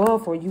who is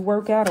buff or you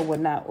work out or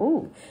whatnot.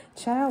 Ooh,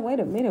 child, wait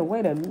a minute,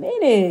 wait a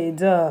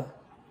minute.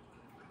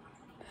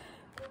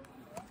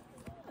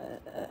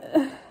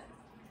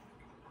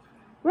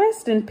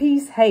 Rest in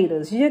peace,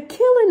 haters. You're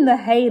killing the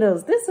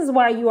haters. This is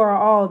why you are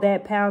all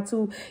that, pal,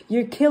 too.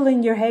 You're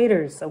killing your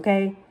haters,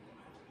 okay?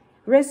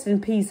 Rest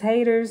in peace,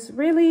 haters.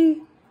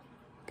 Really?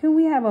 Can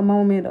we have a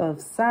moment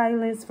of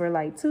silence for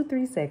like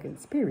 2-3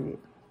 seconds, period?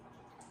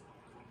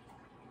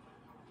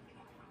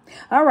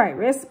 All right,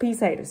 rest in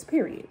peace, haters,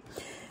 period.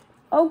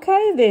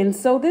 Okay, then.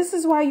 So this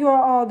is why you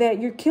are all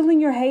that. You're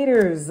killing your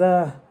haters.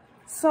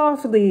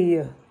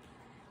 Softly,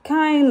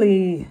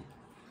 kindly.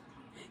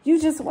 You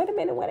just, wait a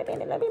minute. Let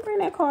me bring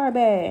that card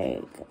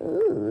back.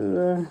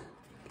 Ooh.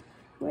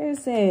 Where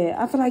is that?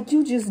 I feel like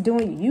you just do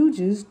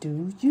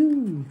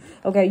you.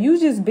 Okay, you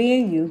just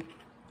being you.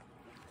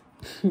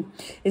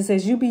 It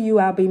says you be you,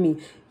 I'll be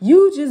me.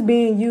 You just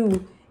being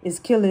you is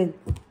killing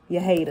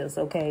your haters,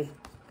 okay?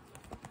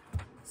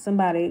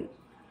 Somebody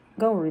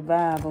go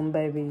revive them,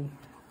 baby.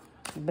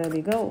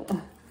 Baby, go.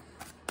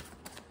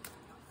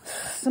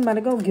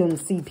 Somebody go give them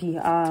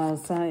CPR or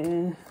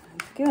something.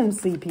 Give them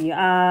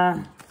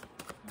CPR.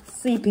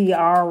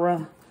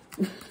 CPR.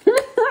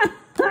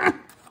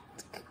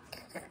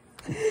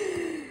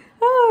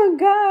 Oh,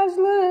 gosh,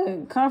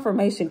 look.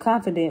 Confirmation,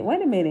 confident.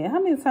 Wait a minute. How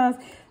many times?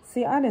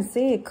 See, I done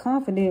said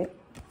confident.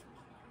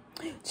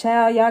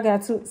 Child, y'all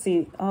got to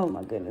see. Oh,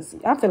 my goodness.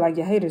 I feel like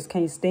your haters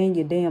can't stand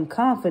your damn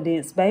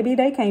confidence, baby.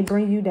 They can't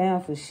bring you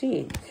down for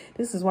shit.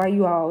 This is why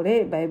you all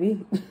that,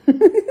 baby.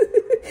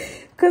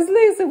 Because,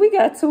 listen, we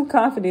got 2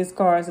 confidence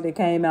cards that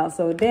came out.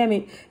 So, damn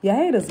it, your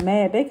haters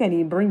mad. They can't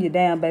even bring you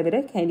down, baby.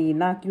 They can't even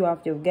knock you off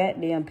your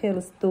goddamn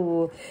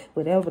pedestal,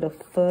 whatever the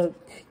fuck,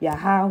 your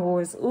high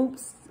horse.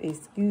 Oops,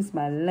 excuse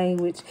my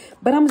language.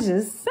 But I'm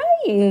just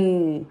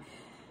saying.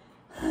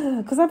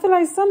 Because I feel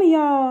like some of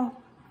y'all,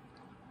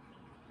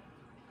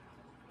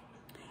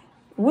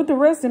 with the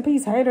rest in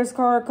peace haters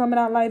card coming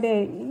out like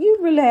that, you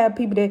really have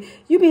people that,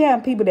 you be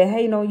having people that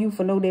hate on you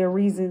for no damn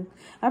reason.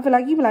 I feel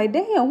like you be like,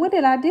 damn, what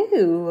did I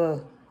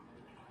do?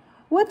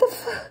 What the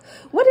fuck?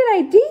 What did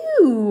I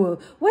do?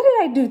 What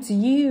did I do to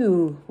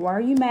you? Why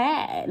are you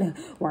mad?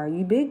 Why are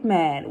you big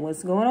mad?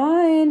 What's going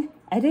on?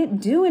 I didn't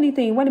do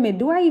anything. Wait a minute.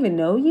 Do I even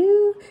know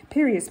you?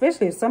 Period.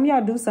 Especially if some of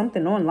y'all do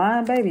something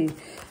online, baby.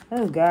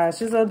 Oh, gosh.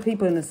 There's other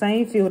people in the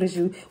same field as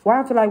you. Why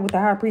I feel like with the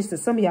high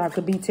priestess, some of y'all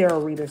could be tarot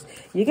readers.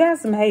 You got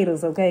some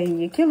haters, okay?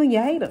 You're killing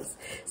your haters.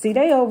 See,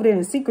 they over there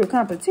in secret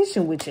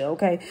competition with you,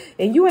 okay?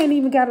 And you ain't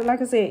even got it.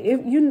 Like I said,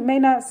 if you may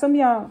not, some of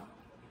y'all,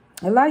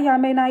 A lot of y'all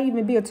may not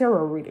even be a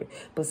tarot reader,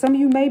 but some of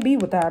you may be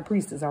with the high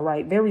priestess, all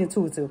right? Very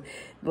intuitive.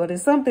 But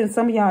it's something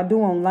some of y'all do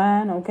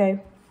online,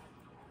 okay?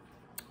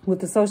 With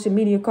the social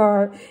media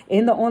card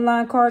and the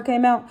online card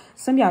came out.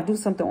 Some of y'all do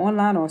something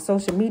online or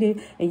social media,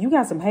 and you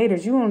got some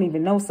haters. You don't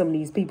even know some of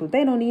these people.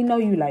 They don't even know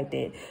you like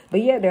that.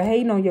 But yeah, they're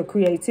hating on your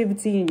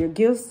creativity and your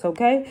gifts,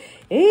 okay?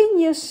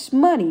 And your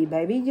money,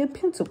 baby, your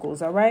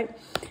pentacles, all right?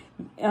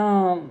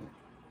 And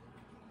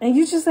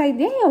you just say,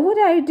 damn, what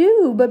did I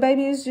do? But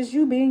baby, it's just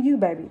you being you,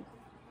 baby.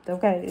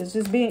 Okay, it's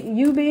just being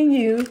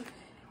you.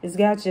 It's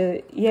got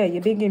your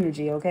big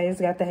energy, okay?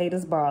 It's got the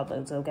haters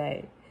bothered,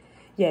 okay?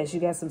 Yes, you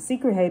got some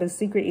secret haters,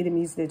 secret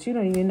enemies that you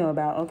don't even know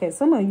about. Okay,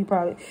 some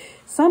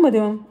of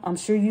them, I'm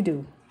sure you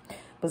do.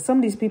 But some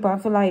of these people, I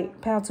feel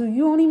like, pal, too,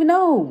 you don't even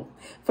know.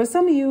 For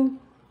some of you,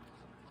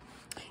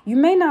 you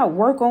may not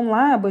work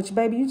online, but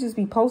baby, you just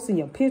be posting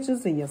your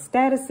pictures and your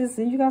statuses.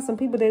 And you got some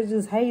people that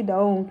just hate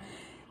on,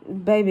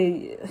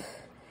 baby,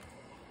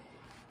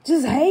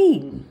 just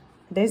hate.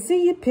 They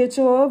see your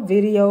picture or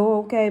video,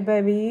 okay,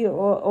 baby,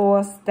 or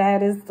a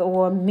status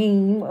or a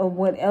meme or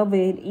whatever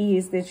it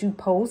is that you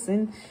post,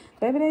 and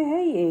baby, they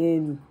hate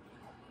it.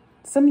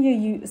 Some of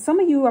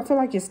you, I feel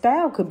like your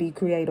style could be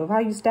creative. How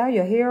you style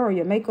your hair or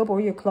your makeup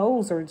or your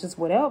clothes or just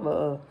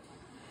whatever.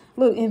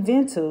 Look,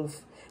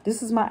 inventive.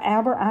 This is my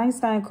Albert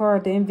Einstein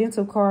card, the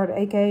inventive card,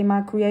 aka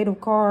my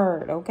creative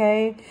card,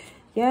 okay?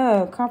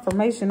 Yeah,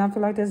 confirmation. I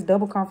feel like that's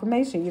double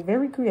confirmation. You're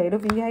very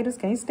creative and your haters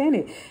can't stand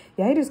it.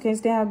 Your haters can't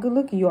stand how good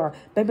looking you are.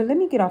 Baby, let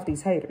me get off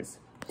these haters.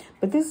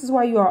 But this is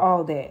why you are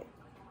all that.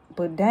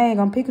 But dang,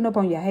 I'm picking up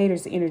on your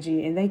haters'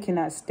 energy, and they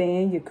cannot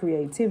stand your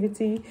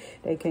creativity.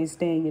 They can't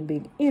stand your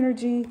big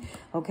energy,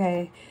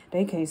 okay?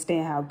 They can't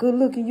stand how good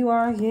looking you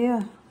are.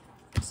 Yeah.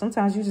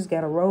 Sometimes you just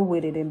got to roll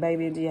with it, and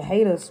baby, your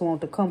haters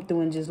want to come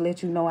through and just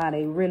let you know how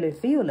they really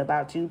feel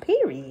about you,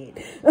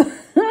 period.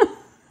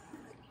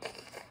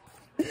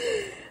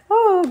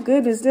 Oh,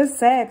 goodness, that's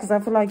sad because I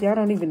feel like y'all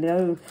don't even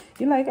know.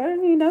 You're like, I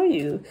don't even know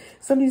you.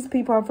 Some of these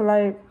people, I feel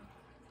like,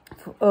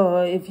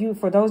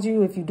 for those of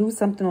you, if you do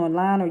something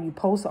online or you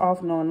post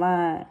often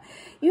online,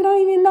 you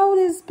don't even know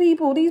these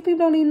people. These people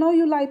don't even know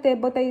you like that,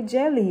 but they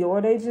jelly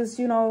or they just,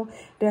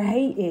 they're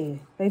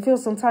hating. They feel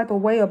some type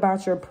of way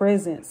about your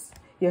presence,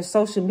 your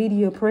social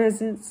media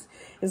presence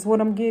is what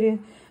I'm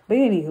getting. But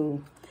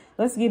anywho,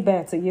 let's get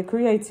back to your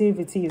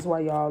creativity is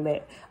why you're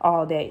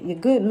all that. You're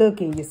good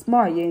looking, you're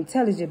smart, you're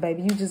intelligent,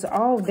 baby. You just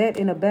all that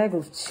in a bag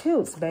of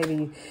chips,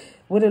 baby,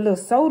 with a little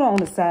soda on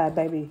the side,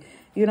 baby.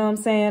 You know what I'm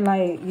saying?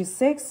 Like, you're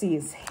sexy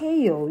as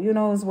hell.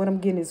 Is what I'm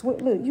getting.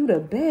 Look, you the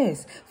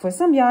best. For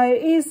some of y'all,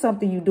 it is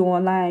something you do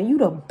online. You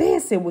the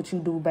best at what you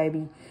do,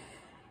 baby.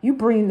 You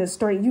bring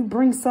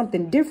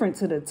something different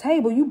to the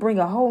table. You bring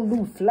a whole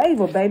new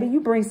flavor, baby. You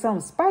bring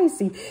something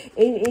spicy.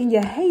 And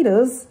your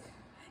haters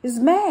is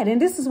mad.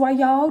 And this is why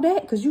y'all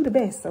that, because you the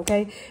best,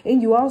 okay?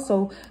 And you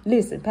also,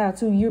 listen, pal,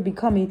 too, you're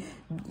becoming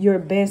your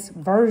best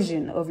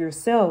version of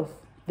yourself.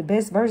 The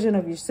best version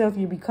of yourself.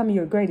 You're becoming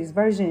your greatest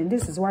version. And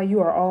this is why you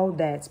are all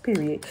that,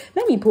 period.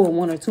 Let me pull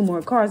one or two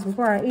more cards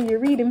before I end your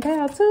reading,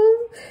 pal,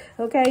 too.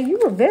 Okay, you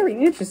were very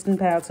interesting,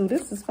 pal, too.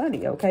 This is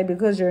funny, okay?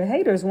 Because your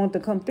haters want to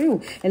come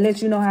through and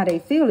let you know how they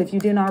feel. If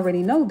you didn't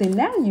already know, then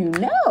now you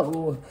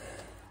know.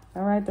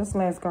 All right, that's the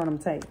last card I'm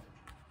taking.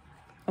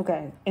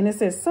 Okay, and it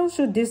says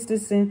social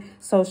distancing,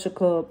 social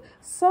club.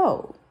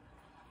 So,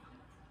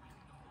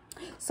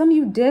 some of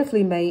you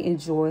definitely may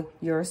enjoy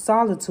your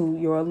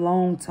solitude, your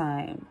alone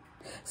time.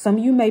 Some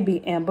of you may be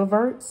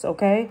ambiverts,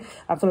 okay?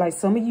 I feel like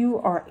some of you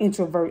are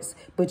introverts,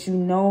 but you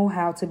know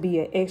how to be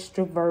an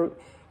extrovert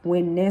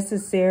when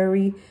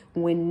necessary,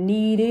 when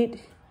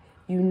needed.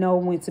 You know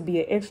when to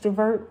be an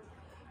extrovert,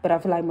 but I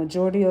feel like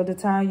majority of the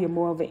time you're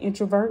more of an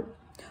introvert.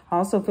 I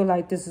also feel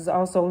like this is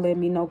also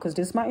letting me know, because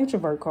this is my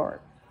introvert card.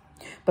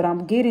 But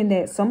I'm getting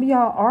that some of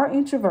y'all are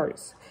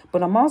introverts,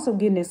 but I'm also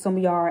getting that some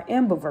of y'all are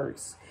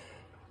ambiverts.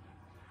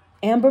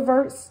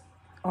 Ambiverts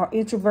are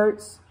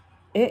introverts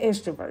and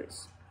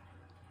extroverts.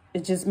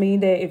 It just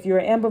means that if you're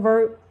an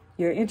ambivert,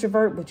 you're an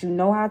introvert, but you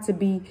know how to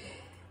be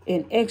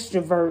an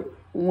extrovert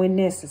when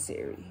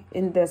necessary.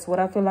 And that's what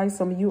I feel like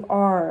some of you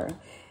are.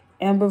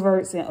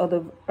 Ambiverts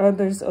and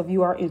others of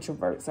you are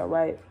introverts, all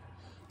right?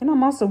 And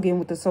I'm also getting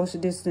with the social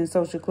distance,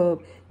 social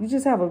club. You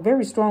just have a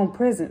very strong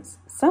presence.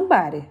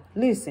 Somebody,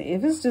 listen,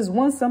 if it's just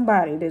one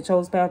somebody that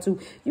chose Power 2,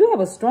 you have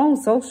a strong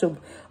social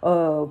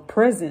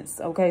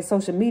presence, okay?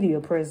 Social media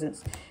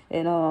presence.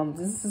 And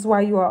this is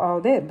why you are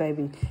all that,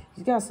 baby.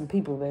 You got some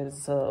people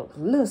that's a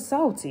little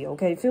salty,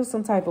 okay? Feel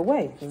some type of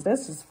way. Because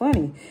that's just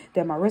funny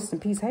that my Rest in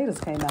Peace haters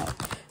came out.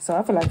 So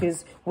I feel like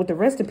it's with the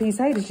Rest in Peace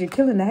haters, you're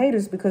killing the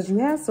haters because you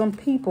have some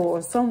people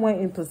or someone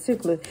in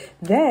particular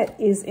that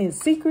is in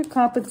secret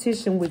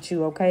competition with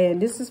you, okay?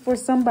 And this is for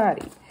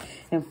somebody.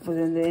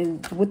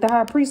 And with the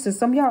High Priestess,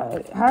 some of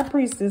y'all, High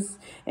Priestess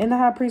and the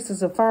High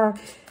Priestess of Fire,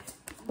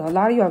 a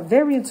lot of you are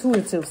very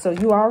intuitive. So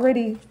you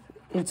already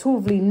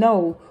intuitively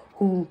know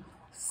who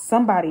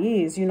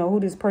somebody is, you know, who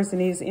this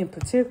person is in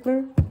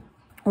particular,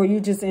 or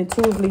you just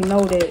intuitively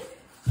know that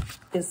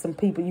it's some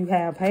people you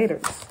have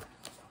haters.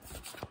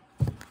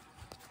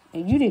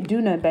 And you didn't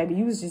do nothing, baby.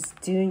 You was just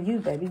doing you,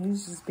 baby. You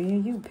was just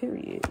being you,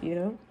 period, you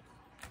know.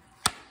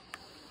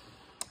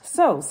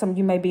 So, some of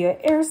you may be an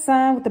air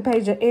sign with the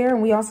page of air,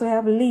 and we also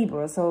have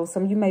Libra. So,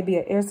 some of you may be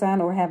an air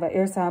sign or have an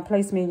air sign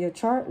placement in your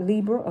chart.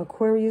 Libra,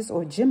 Aquarius,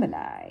 or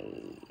Gemini.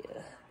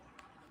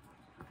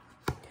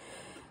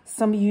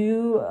 Some of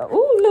you,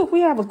 oh, look,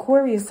 we have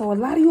Aquarius. So, a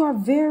lot of you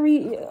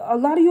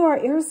are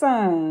air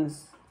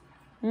signs.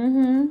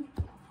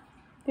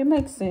 It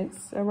makes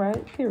sense, all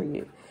right,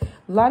 period.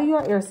 A lot of you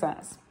are air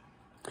signs.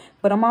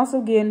 But I'm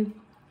also getting...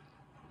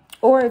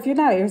 Or if you're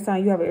not an air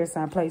sign, you have an air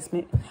sign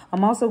placement.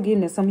 I'm also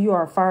getting that some of you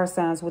are fire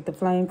signs with the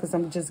flame because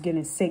I'm just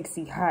getting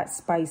sexy, hot,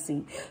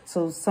 spicy.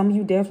 So some of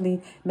you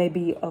definitely may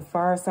be a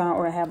fire sign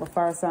or have a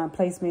fire sign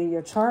placement in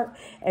your chart.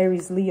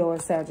 Aries, Leo, or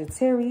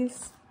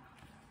Sagittarius.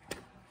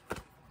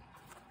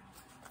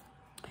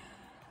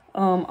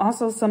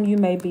 Also, some of you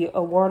may be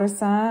a water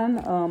sign,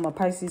 a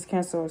Pisces,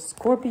 Cancer, or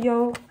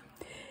Scorpio.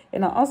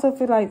 And I also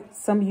feel like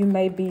some of you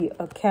may be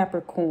a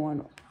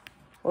Capricorn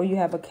or you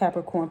have a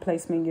Capricorn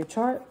placement in your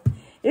chart.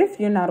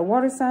 If you're not a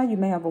water sign, you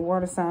may have a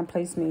water sign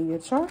placement in your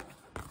chart.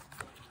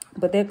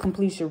 But that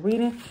completes your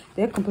reading.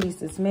 That completes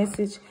this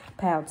message.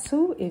 Pile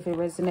 2, if it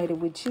resonated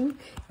with you,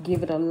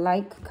 give it a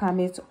like,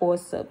 comment, or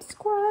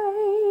subscribe.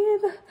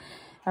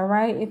 All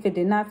right. If it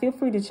did not, feel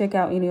free to check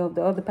out any of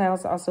the other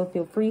piles. Also,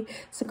 feel free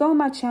to go on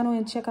my channel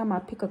and check out my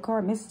Pick a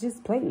Card Messages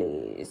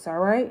playlist. All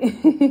right.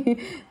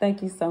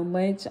 Thank you so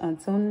much.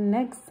 Until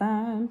next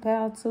time,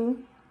 Pile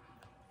 2.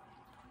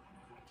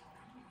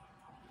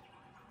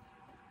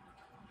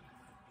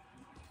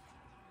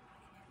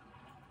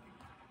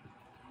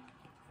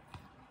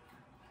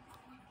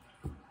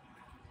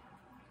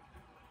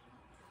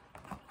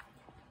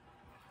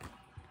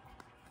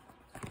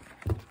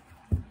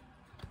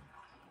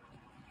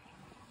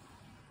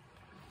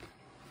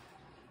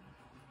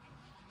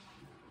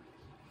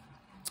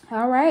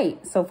 All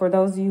right, so for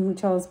those of you who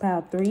chose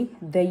pile 3,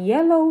 the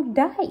yellow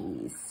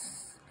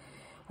dice.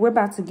 We're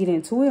about to get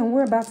into it, and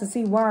we're about to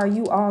see why are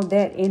you all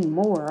that and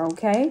more,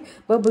 okay?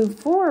 But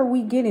before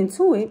we get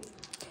into it,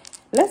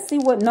 let's see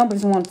what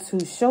numbers want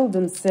to show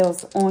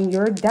themselves on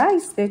your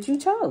dice that you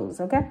chose,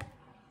 okay?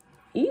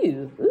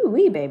 Ew,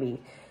 ooh-wee,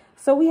 baby.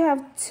 So we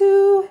have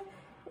 2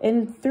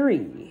 and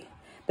 3.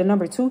 The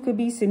number 2 could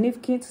be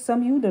significant to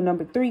some of you. The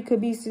number 3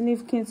 could be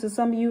significant to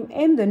some of you.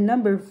 And the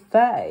number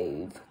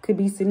 5 could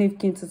be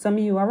significant to some of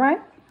you, all right?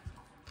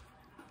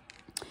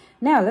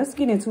 Now, let's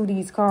get into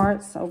these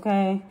cards,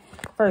 okay?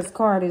 First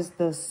card is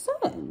the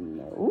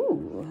Sun.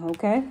 Ooh,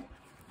 okay.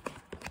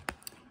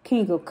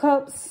 King of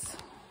Cups.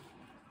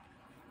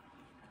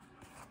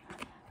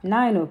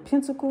 9 of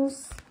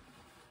Pentacles.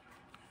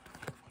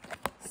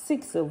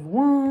 6 of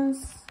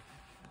Wands.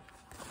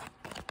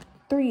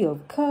 3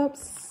 of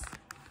Cups.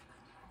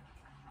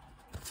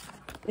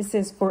 It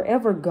says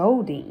forever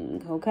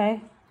golden,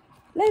 okay?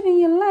 Living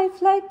your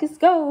life like it's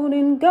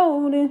golden,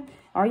 golden.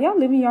 Are y'all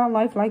living your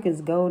life like it's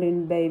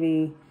golden,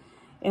 baby?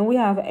 And we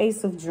have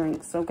Ace of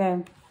Drinks,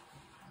 okay?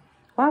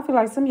 Well, I feel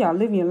like some of y'all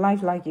living your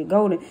life like you're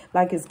golden,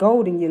 like it's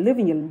golden. You're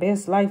living your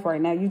best life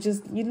right now. You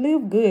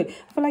live good.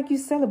 I feel like you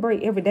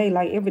celebrate every day,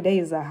 like every day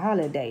is a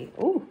holiday.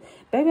 Ooh,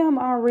 baby,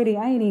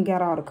 I ain't even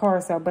got all the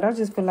cards out, but I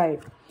just feel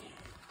like,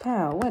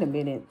 pal, wait a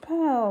minute.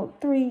 Pal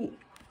 3,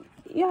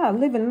 yeah,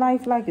 living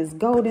life like it's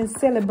golden,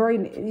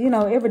 celebrating, you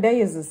know, every day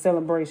is a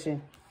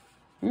celebration.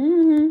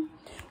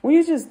 When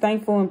you're just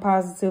thankful and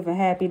positive and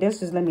happy, that's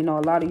just let me know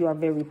a lot of you are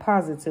very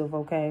positive,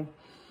 okay?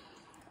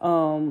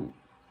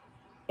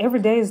 Every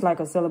day is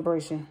like a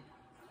celebration,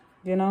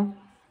 you know?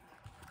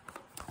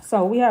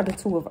 So we have the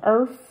 2 of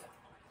Earth.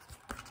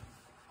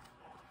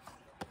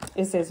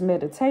 It says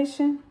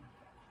meditation.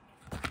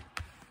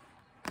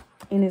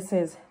 And it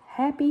says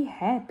happy,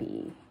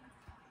 happy.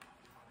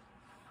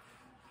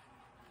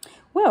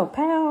 Well,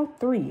 pile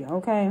 3,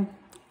 okay?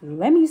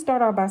 Let me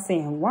start off by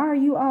saying, why are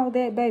you all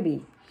that,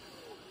 baby?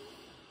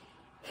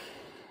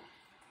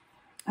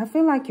 I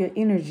feel like your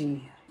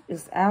energy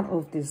is out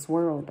of this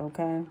world,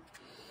 okay?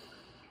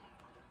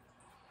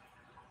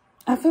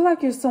 I feel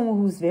like you're someone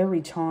who's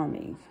very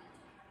charming.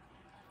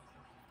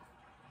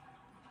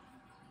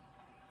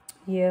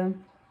 Yeah.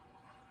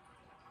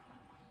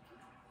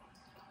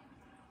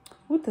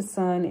 With the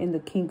Sun and the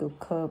King of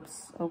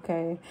Cups,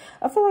 okay?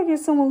 I feel like you're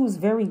someone who's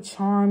very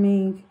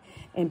charming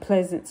and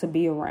pleasant to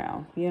be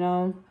around, you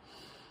know?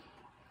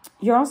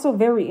 You're also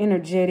very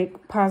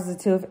energetic,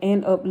 positive,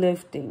 and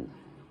uplifting.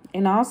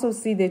 And I also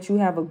see that you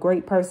have a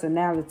great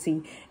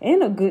personality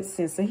and a good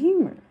sense of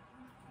humor.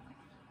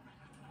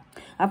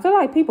 I feel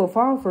like people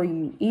fall for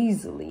you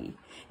easily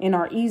and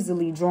are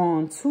easily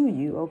drawn to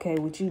you, okay?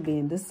 With you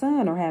being the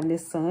Sun or having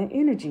this Sun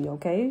energy,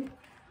 okay?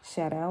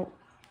 Shout out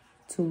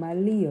to my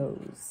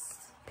Leos,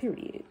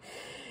 period.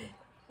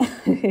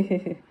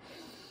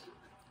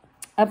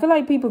 I feel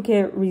like people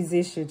can't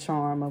resist your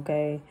charm,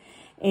 okay?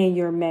 And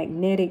your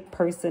magnetic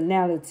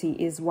personality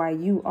is why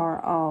you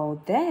are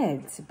all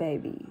that,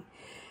 baby.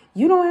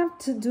 You don't have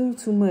to do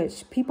too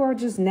much. People are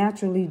just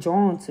naturally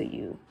drawn to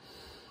you.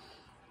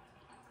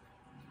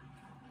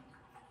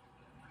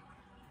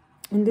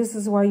 And this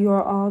is why you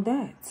are all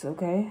that,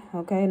 okay?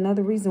 Okay,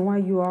 another reason why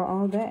you are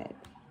all that.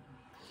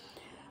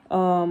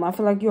 I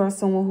feel like you are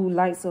someone who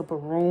lights up a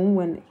room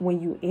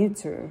when you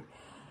enter.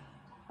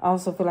 I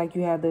also feel like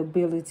you have the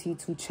ability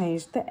to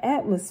change the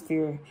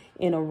atmosphere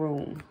in a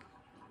room.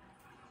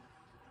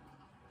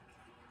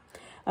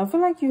 I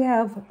feel like you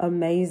have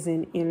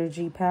amazing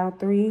energy, Pile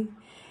 3,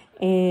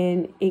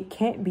 and it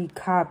can't be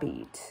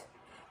copied.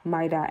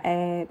 Might I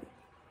add,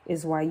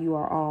 is why you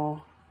are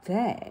all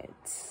that.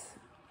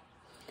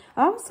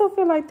 I also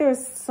feel like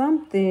there's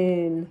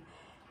something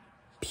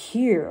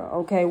pure,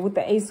 okay, with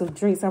the Ace of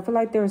Drinks. I feel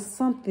like there's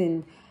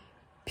something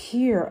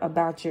pure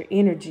about your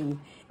energy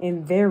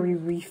and very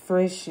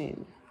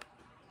refreshing.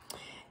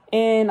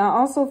 And I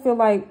also feel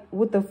like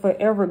with the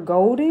Forever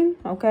Golden,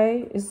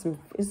 okay, it's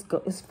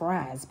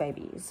fries,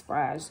 baby. It's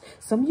fries.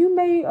 Some of you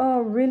may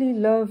really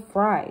love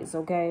fries,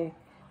 okay,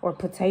 or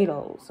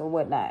potatoes or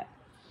whatnot.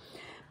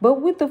 But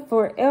with the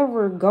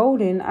Forever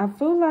Golden, I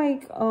feel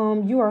like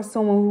you are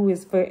someone who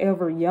is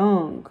forever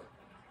young,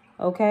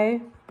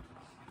 okay?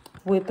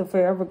 With the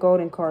Forever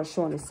Golden card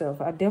showing itself,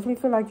 I definitely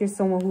feel like you're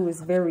someone who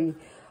is very,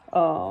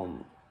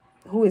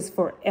 who is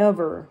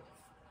forever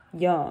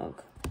young,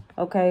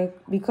 okay?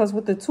 Because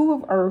with the Two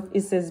of Earth,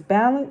 it says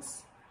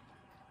balance,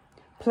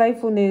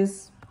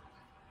 playfulness.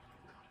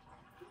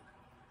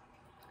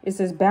 It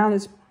says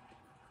balance,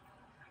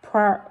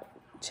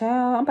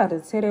 child, I'm about to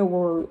tear that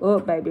word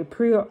up, baby.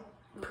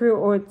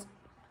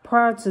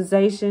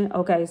 Prioritization.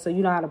 Okay, so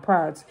you know how to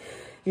prioritize.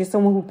 You're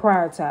someone who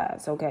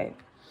prioritizes, okay?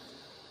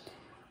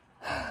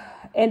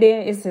 And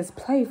then it says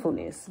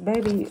playfulness.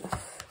 Baby,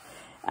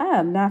 I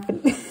am not...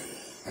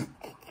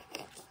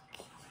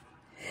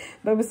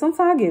 Baby, sometimes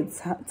I get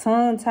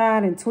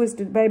tongue-tied and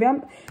twisted, baby.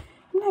 I'm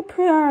not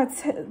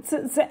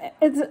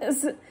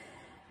prioritizing.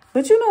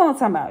 But you know what I'm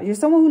talking about. You're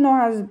someone who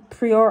knows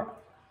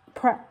how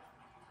to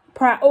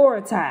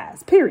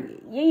prioritize,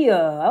 period.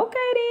 Yeah,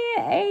 okay then.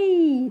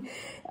 Hey.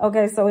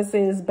 Okay, so it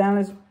says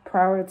balance,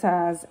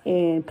 prioritize,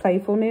 and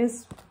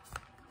playfulness.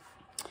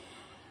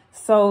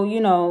 So,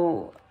 you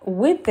know,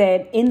 with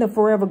that, in the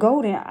Forever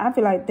Golden, I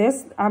feel like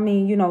that's, I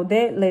mean, you know,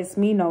 that lets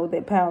me know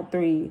that Pile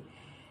 3,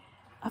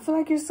 I feel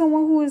like you're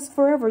someone who is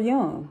forever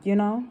young, you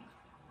know.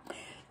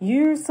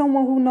 You're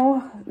someone who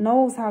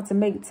knows how to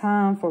make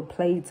time for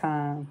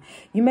playtime.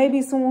 You may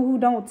be someone who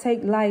don't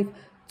take life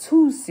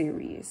too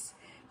serious.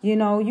 You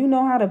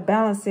know how to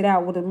balance it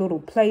out with a little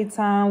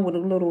playtime, with a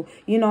little,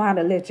 you know how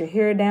to let your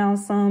hair down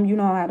some. You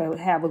know how to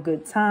have a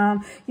good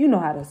time. You know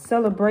how to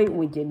celebrate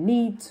when you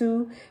need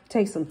to.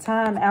 Take some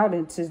time out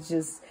and to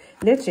just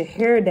let your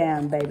hair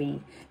down,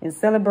 baby, and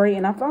celebrate.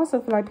 And I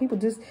also feel like people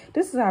this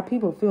is how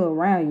people feel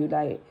around you.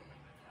 Like,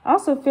 I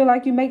also feel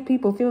like you make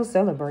people feel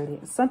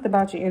celebrated. Something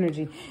about your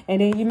energy.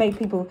 And then you make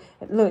people,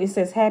 look, it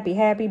says happy,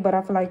 happy. But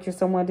I feel like you're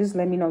someone, just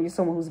let me know you're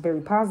someone who's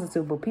very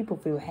positive, but people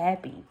feel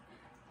happy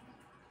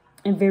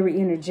and very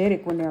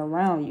energetic when they're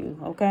around you,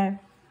 okay?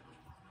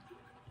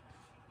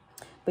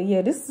 But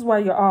yeah, this is why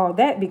you're all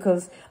that,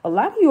 because a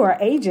lot of you are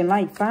aging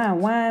like fine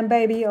wine,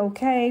 baby,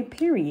 okay?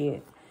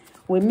 Period.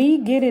 With me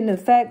getting the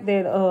fact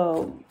that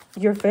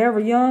you're forever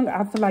young,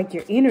 I feel like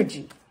your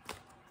energy.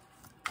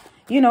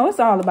 You know,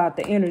 it's all about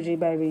the energy,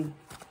 baby.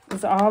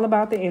 It's all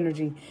about the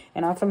energy.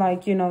 And I feel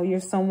like, you know, you're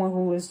someone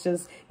who is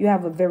just, you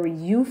have a very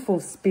youthful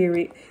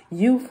spirit,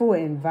 youthful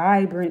and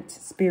vibrant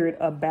spirit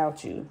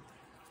about you.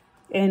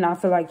 And I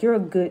feel like you're a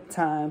good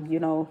time, you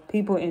know.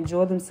 People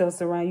enjoy themselves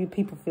around you.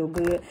 People feel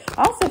good.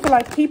 I also feel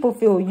like people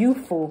feel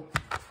youthful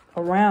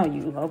around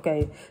you,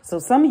 okay? So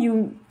some of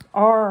you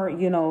are,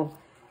 you know,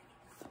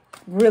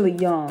 really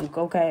young,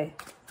 okay?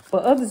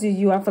 But others of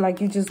you, I feel like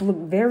you just look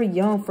very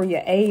young for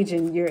your age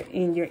and your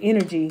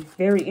energy.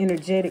 Very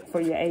energetic for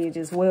your age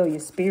as well, your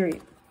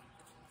spirit.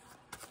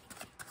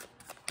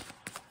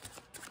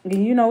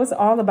 And you know, it's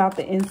all about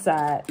the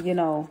inside, you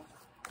know.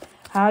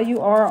 How you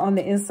are on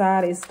the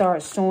inside, it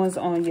starts showing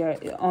on your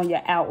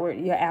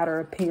outer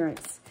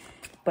appearance.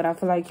 But I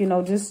feel like, you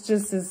know, just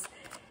as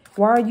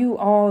why are you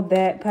all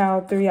that,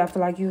 Pile 3? I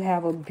feel like you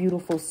have a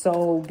beautiful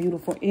soul,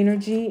 beautiful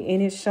energy,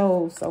 and it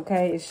shows,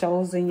 okay? It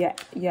shows in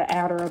your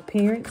outer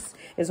appearance.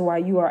 Is why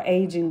you are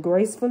aging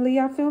gracefully,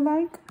 I feel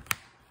like.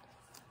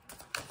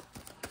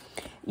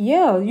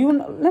 Yeah,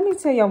 let me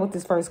tell y'all what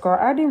this first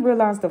card. I didn't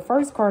realize the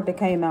first card that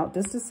came out.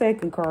 This is the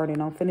second card,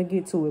 and I'm finna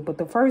get to it. But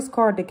the first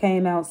card that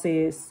came out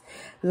says,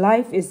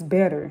 life is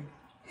better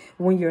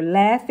when you're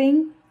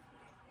laughing.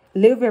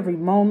 Live every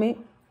moment.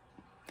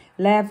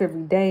 Laugh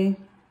every day.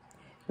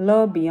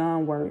 Love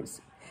beyond words.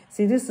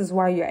 See, this is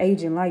why you're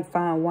aging like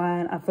fine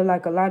wine. I feel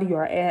like a lot of you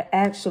are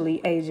actually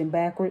aging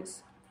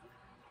backwards.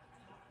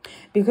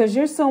 Because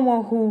you're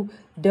someone who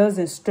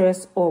doesn't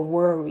stress or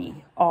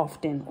worry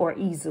often or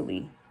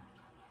easily.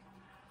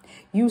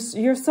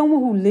 You're someone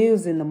who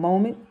lives in the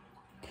moment.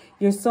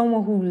 You're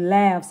someone who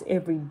laughs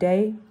every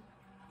day.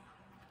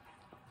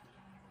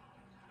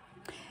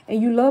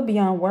 And you love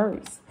beyond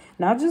words.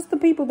 Not just the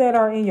people that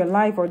are in your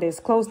life or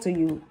that's close to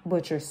you,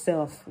 but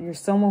yourself. You're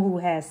someone who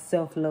has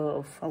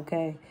self-love,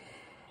 okay?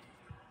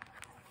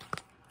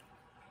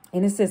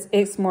 And it says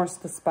X marks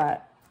the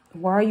spot.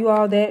 Why are you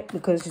all that?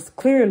 Because it's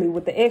clearly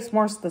with the X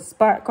marks the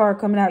spot card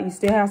coming out, you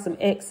still have some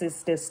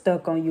X's that's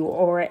stuck on you,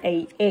 or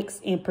a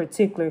X in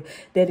particular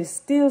that is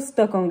still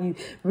stuck on you.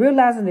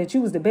 Realizing that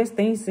you was the best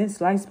thing since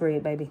sliced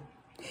bread, baby.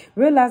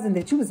 Realizing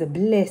that you was a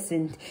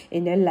blessing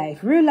in their life.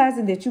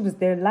 Realizing that you was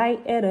their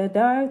light at a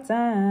dark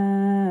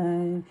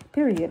time.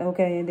 Period.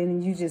 Okay. And then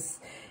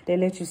they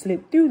let you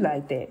slip through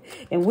like that.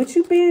 And what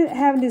you've been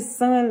having this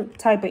sun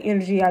type of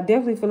energy, I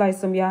definitely feel like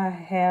some of y'all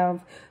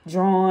have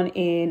drawn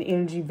in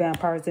energy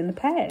vampires in the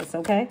past.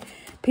 Okay.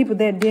 People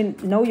that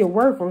didn't know your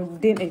worth or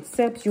didn't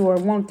accept you or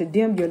wanted to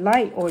dim your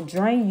light or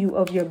drain you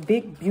of your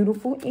big,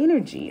 beautiful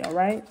energy. All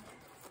right.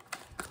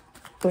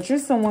 But you're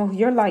someone,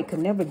 your light could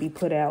never be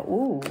put out.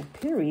 Ooh,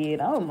 period.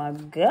 Oh, my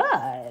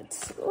God.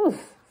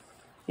 Oof.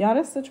 Y'all,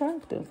 that's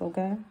attractive,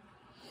 okay?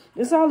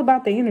 It's all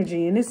about the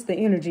energy, and it's the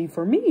energy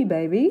for me,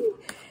 baby.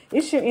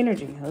 It's your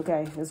energy,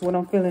 okay? That's what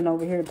I'm feeling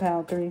over here at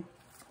Pile 3.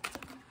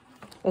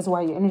 That's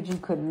why your energy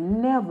could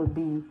never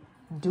be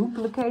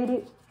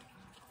duplicated.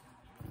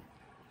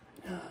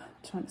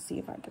 Trying to see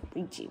if I can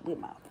reach it with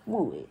my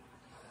foot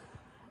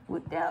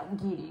without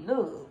getting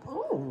up.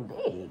 Ooh,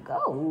 there you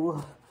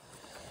go.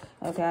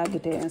 Okay, I'll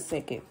get there in a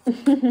second.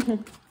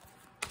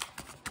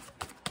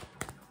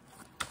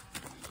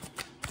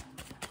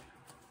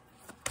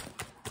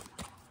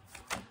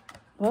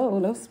 Oh,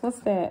 what's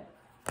that?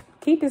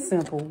 Keep it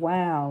simple.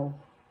 Wow.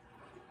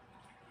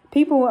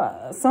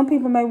 Some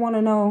people may want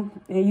to know,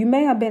 and you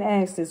may have been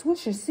asked this,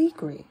 what's your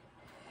secret?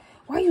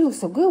 Why you look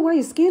so good? Why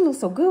your skin looks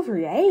so good for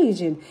your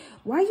age? And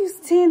why you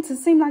tend to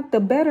seem like the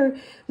better?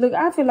 Look,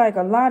 I feel like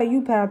a lot of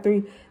you, Pile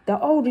 3, the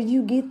older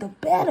you get, the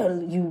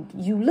better you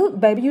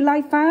look, baby. You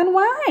like fine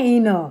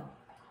wine.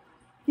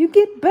 You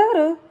get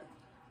better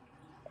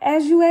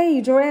as you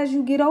age or as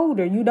you get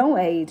older. You don't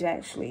age,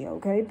 actually,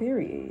 okay,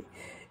 period.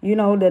 You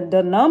know,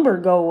 the number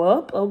go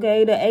up,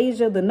 okay? The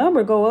age of the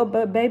number go up,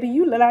 but, baby,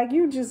 you look like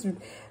you just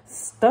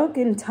stuck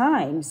in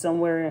time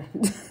somewhere.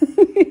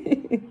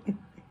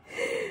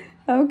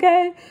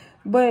 Okay,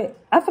 but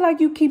I feel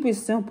like you keep it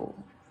simple.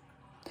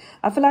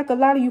 I feel like a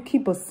lot of you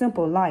keep a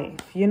simple life,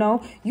 you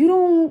know. You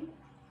don't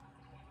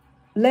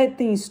let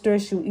things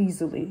stress you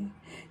easily.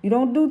 You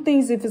don't do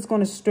things if it's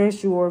going to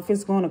stress you or if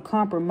it's going to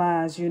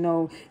compromise, you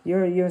know,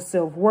 your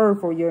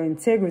self-worth or your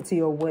integrity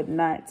or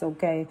whatnot,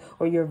 okay,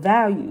 or your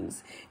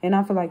values. And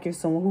I feel like you're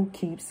someone who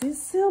keeps it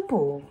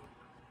simple,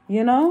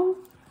 you know.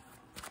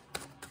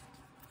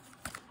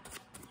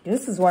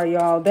 This is why,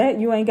 y'all, that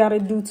you ain't got to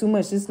do too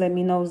much. Just let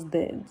me know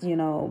that, you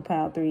know,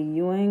 Pile 3,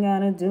 you ain't got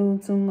to do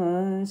too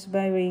much,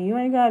 baby. You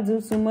ain't got to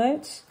do too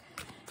much.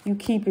 You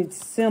keep it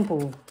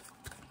simple.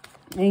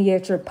 And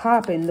yet you're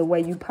popping the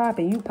way you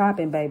popping. You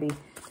popping, baby.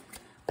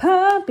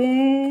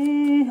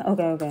 Popping.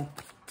 Okay.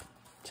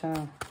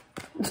 Ciao.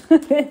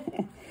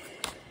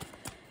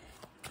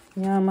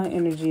 Yeah, my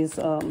energy is,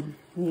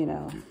 you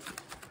know,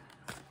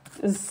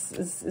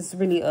 it's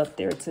really up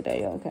there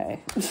today,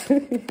 okay?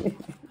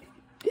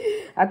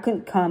 I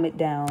couldn't calm it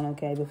down,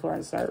 okay, before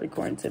I start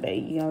recording today.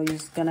 You know, you're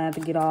just gonna have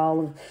to get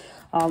all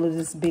of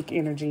this big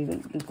energy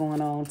that's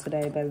going on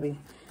today, baby.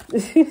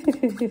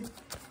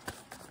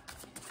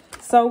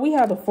 So we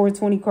have the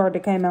 420 card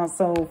that came out.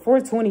 So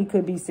 420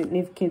 could be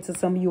significant to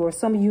some of you, or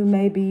some of you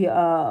may be,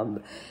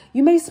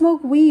 you may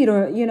smoke weed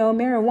or, you know,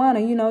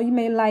 marijuana. You know, you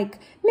may like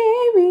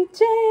Mary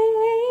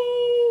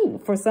Jane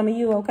for some of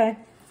you, okay?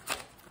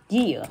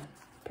 Yeah,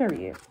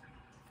 period.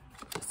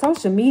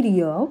 Social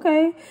media,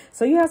 okay.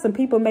 So you have some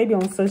people maybe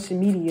on social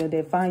media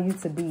that find you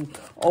to be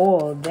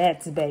all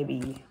that,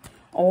 baby.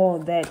 All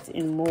that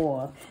and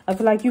more. I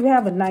feel like you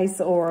have a nice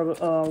or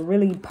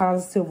really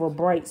positive or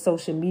bright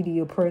social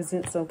media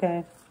presence,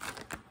 okay?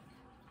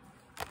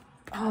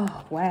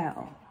 Oh,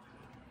 wow.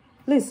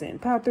 Listen,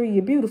 Pile 3,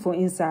 you're beautiful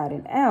inside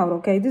and out,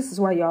 okay? This is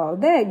why y'all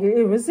that. You're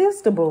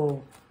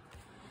irresistible.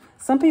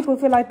 Some people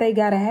feel like they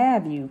gotta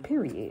have you,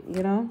 period,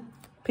 you know?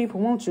 People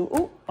want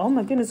you. Oh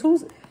my goodness,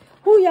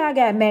 who y'all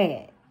got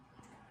mad?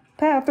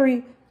 Pile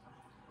 3,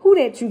 who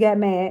that you got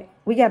mad?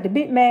 We got the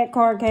Big Mad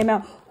card came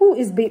out. Who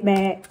is Big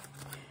Mad?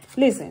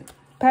 Listen,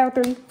 Pile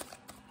 3,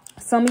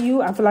 some of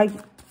you, I feel like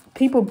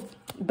people,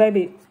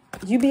 baby,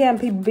 you be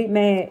having people Big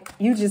Mad.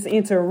 You just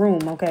enter a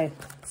room, okay?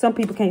 Some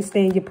people can't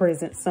stand your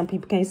presence. Some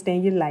people can't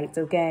stand your lights,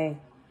 okay?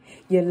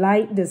 Your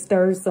light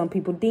disturbs some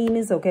people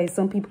demons, okay?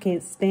 Some people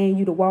can't stand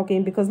you to walk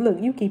in because, look,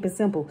 you keep it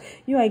simple.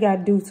 You ain't got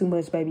to do too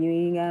much, baby. You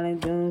ain't got to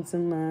do too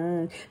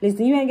much.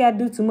 Listen, you ain't got to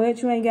do too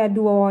much. You ain't got to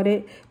do all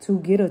that to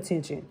get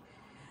attention.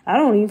 I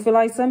don't even feel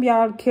like some of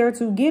y'all care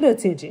to get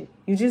attention.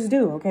 You just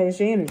do, okay? It's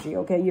your energy,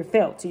 okay? You're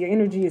felt. Your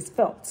energy is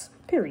felt,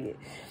 period.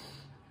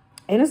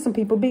 And there's some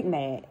people big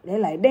mad. They're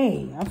like,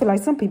 dang, I feel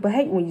like some people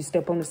hate when you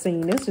step on the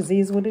scene. This just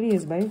is what it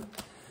is, baby.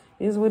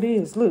 It is what it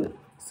is. Look,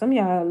 some of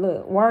y'all,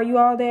 look, why are you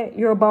all that?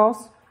 You're a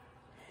boss.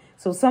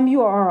 So some of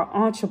you are an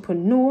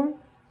entrepreneur,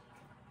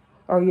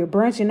 or you're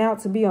branching out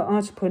to be an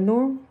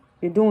entrepreneur.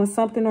 You're doing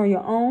something on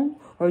your own,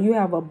 or you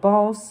have a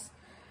boss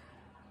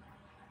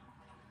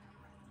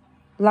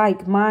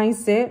like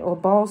mindset or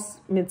boss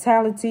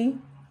mentality,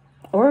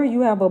 or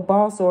you have a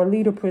boss or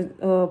leader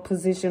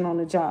position on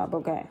the job,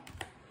 okay?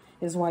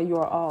 is why you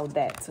are all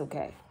that,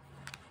 okay?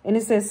 And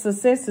it says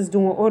success is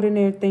doing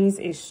ordinary things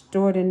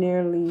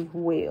extraordinarily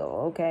well,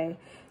 okay?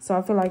 So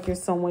I feel like you're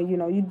someone, you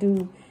know, you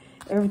do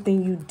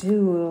everything you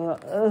do.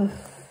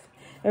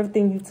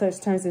 Everything you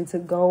touch turns into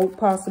gold,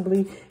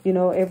 possibly. You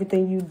know,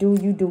 everything you do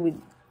it.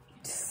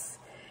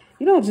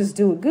 You don't just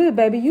do it good,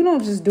 baby. You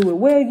don't just do it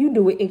well. You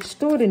do it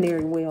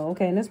extraordinary well,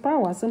 okay? And that's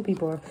probably why some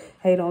people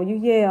hate on you.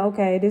 Yeah,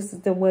 okay, this is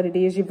what it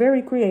is. You're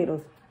very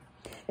creative.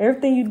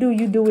 Everything you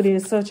do it in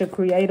such a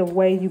creative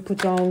way. You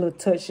put your own little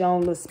touch, your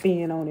own little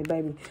spin on it,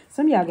 baby.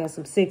 Some of y'all got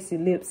some sexy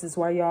lips. That's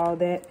why y'all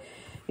that.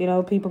 You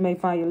know, people may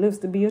find your lips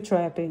to be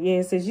attractive. Yeah,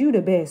 it says you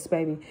the best,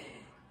 baby.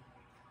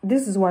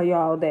 This is why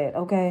y'all that,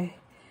 okay?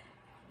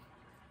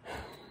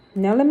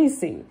 Now, let me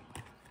see.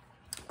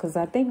 Because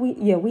I think we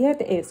had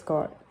the X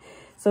card.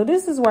 So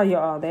this is why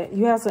you're all that.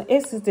 You have some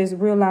exes that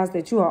realize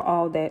that you are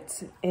all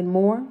that and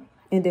more.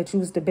 And that you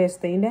was the best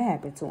thing that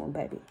happened to them,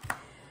 baby.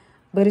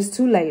 But it's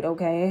too late,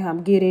 okay?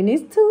 I'm getting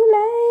it's too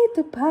late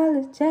to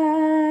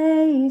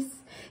apologize.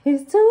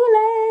 It's too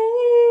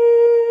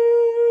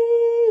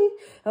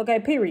late. Okay,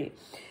 period.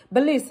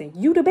 But listen,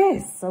 you the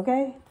best,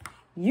 okay?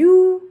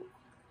 You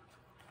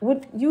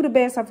the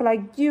best. I feel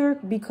like you're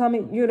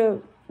becoming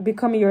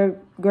your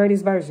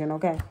greatest version,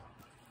 okay?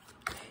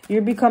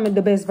 You're becoming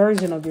the best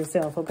version of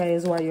yourself, okay?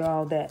 Is why you're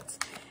all that.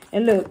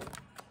 And look,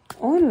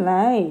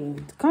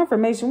 online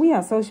confirmation, we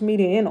have social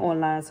media and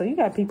online, so you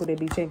got people that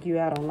be checking you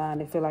out online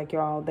that feel like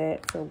you're all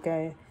that,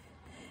 okay?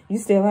 You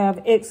still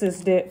have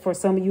exes that for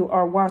some of you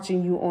are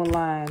watching you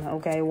online,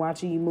 okay?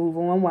 Watching you move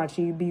on,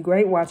 watching you be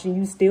great, watching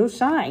you still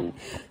shine.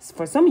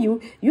 For some of you,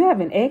 you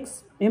have an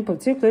ex in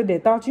particular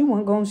that thought you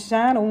weren't going to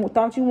shine or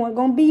thought you weren't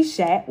going to be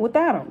shat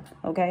without them,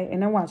 okay?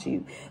 And they're watching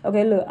you.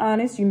 Okay, look,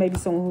 honest. You may be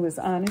someone who is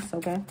honest,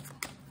 okay?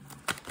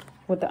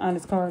 With the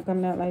honest card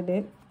coming out like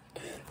that.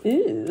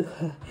 Ew.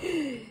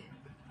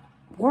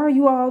 Why are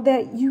you all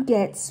that? You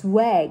got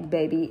swag,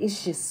 baby.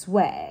 It's just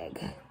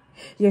swag.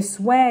 Your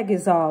swag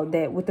is all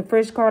that. With the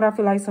fresh card, I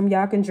feel like some of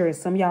y'all can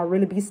dress. Some of y'all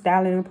really be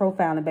styling and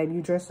profiling, baby.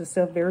 You dress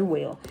yourself very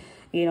well.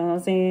 You know what I'm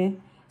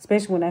saying?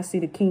 Especially when I see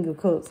the King of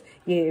Cups.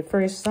 Yeah,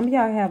 fresh. Some of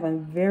y'all have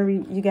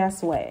you got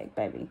swag,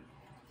 baby.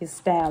 Your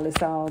style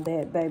is all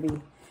that,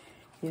 baby.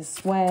 Your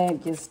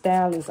swag, your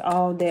style is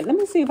all that. Let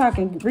me see if I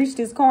can reach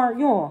this card,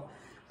 y'all.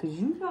 Because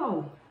you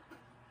know.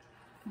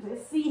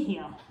 Let's see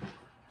him.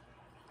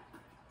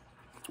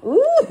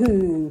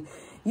 Ooh,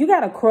 you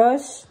got a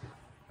crush.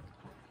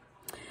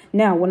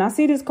 Now, when I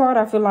see this card,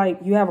 I feel like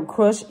you have a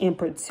crush in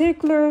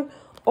particular,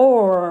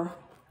 or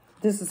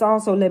this is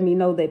also letting me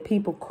know that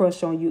people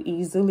crush on you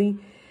easily.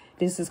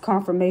 This is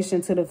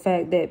confirmation to the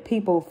fact that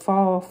people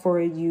fall for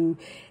you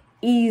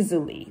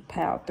easily,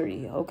 pile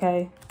 3,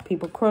 okay?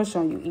 People crush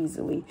on you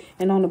easily.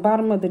 And on the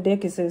bottom of the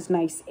deck, it says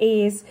nice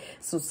ass.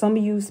 So some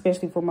of you,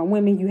 especially for my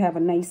women, you have a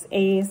nice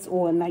ass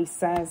or a nice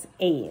size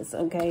ass,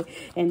 okay?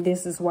 And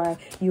this is why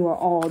you are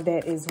all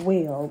that as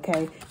well,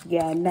 okay? You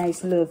got a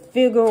nice little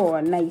figure or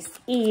a nice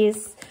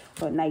ass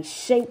or a nice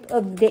shape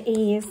of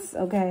the ass,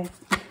 okay?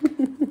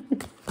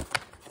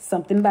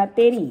 Something about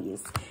that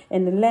is.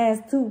 And the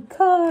last 2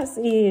 cards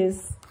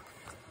is,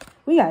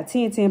 we got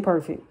 10-10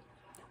 perfect.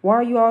 Why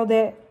are you all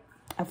that?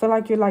 I feel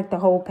like you're like the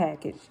whole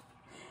package.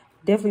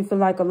 Definitely feel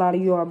like a lot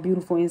of you are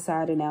beautiful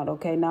inside and out,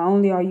 okay? Not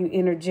only are you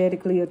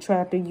energetically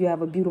attractive, you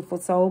have a beautiful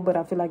soul, but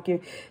I feel like you're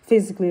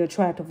physically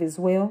attractive as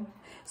well.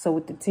 So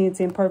with the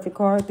 10-10 perfect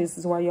card, this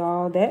is why you're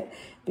all that.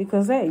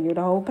 Because, hey, you're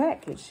the whole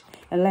package.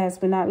 And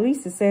last but not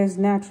least, it says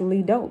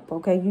naturally dope,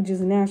 okay? You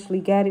just naturally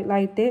got it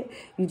like that.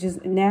 You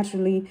just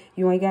naturally,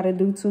 you ain't got to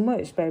do too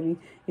much, baby.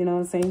 You know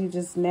what I'm saying? You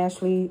just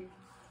naturally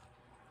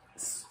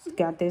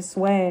got that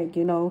swag,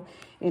 you know,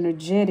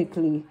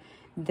 energetically,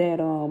 that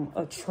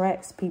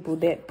attracts people,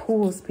 that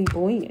pulls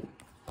people in.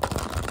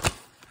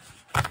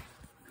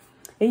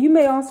 And you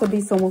may also be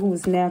someone who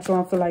is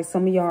natural. I feel like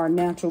some of y'all are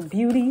natural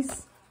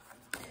beauties.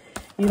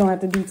 You don't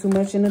have to do too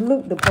much in the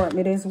look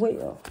department as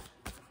well.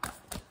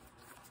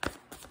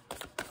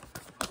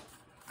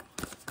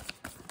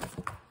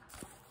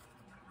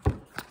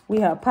 We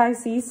have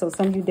Pisces, so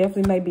some of you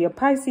definitely may be a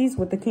Pisces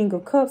with the King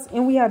of Cups.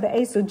 And we have the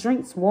Ace of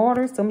Drinks,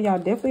 water. Some of y'all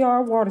definitely are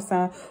a water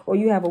sign, or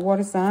you have a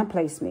water sign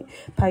placement.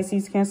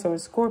 Pisces, Cancer, or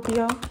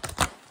Scorpio.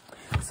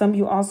 Some of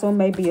you also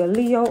may be a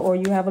Leo, or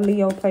you have a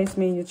Leo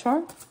placement in your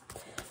chart.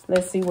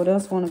 Let's see what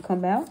else want to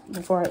come out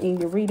before I end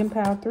your reading,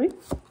 pile 3.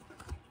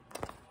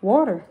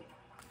 Water.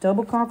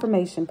 Double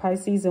confirmation,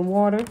 Pisces and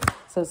water.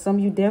 So some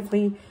of you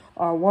definitely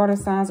are water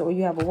signs, or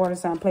you have a water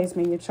sign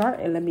placement in your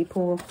chart. And let me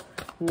pull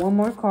one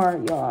more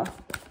card, y'all.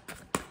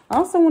 I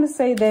also want to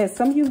say that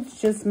some of you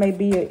just may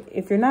be,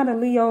 if you're not a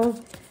Leo,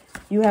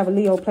 you have a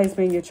Leo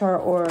placement in your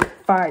chart, or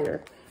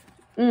fire.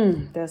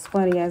 That's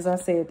funny as I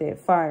said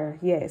that, fire.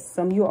 Yes,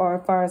 some of you are a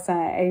fire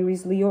sign,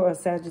 Aries, Leo, or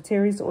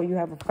Sagittarius, or you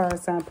have a fire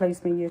sign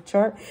placement in your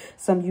chart.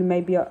 Some of you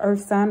may be an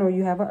earth sign, or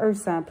you have an earth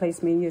sign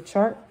placement in your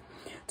chart.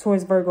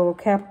 Taurus, Virgo,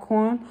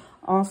 Capricorn.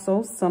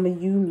 Also, some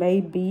of you may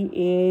be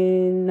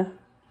in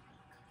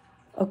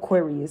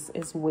Aquarius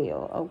as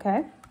well,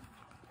 okay?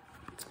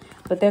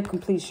 But that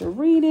completes your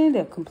reading.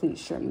 That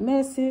completes your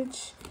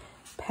message.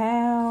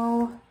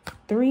 pal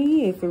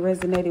 3. If it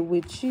resonated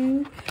with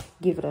you,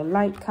 give it a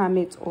like,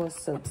 comment, or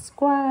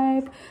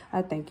subscribe.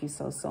 I thank you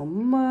so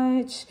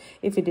much.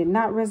 If it did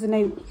not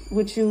resonate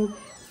with you,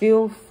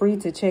 feel free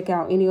to check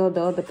out any of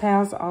the other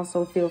pals.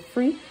 Also, feel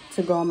free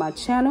to go on my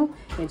channel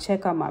and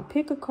check out my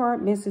Pick a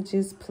Card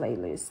Messages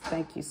playlist.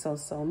 Thank you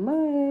so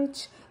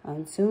much.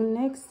 Until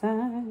next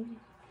time.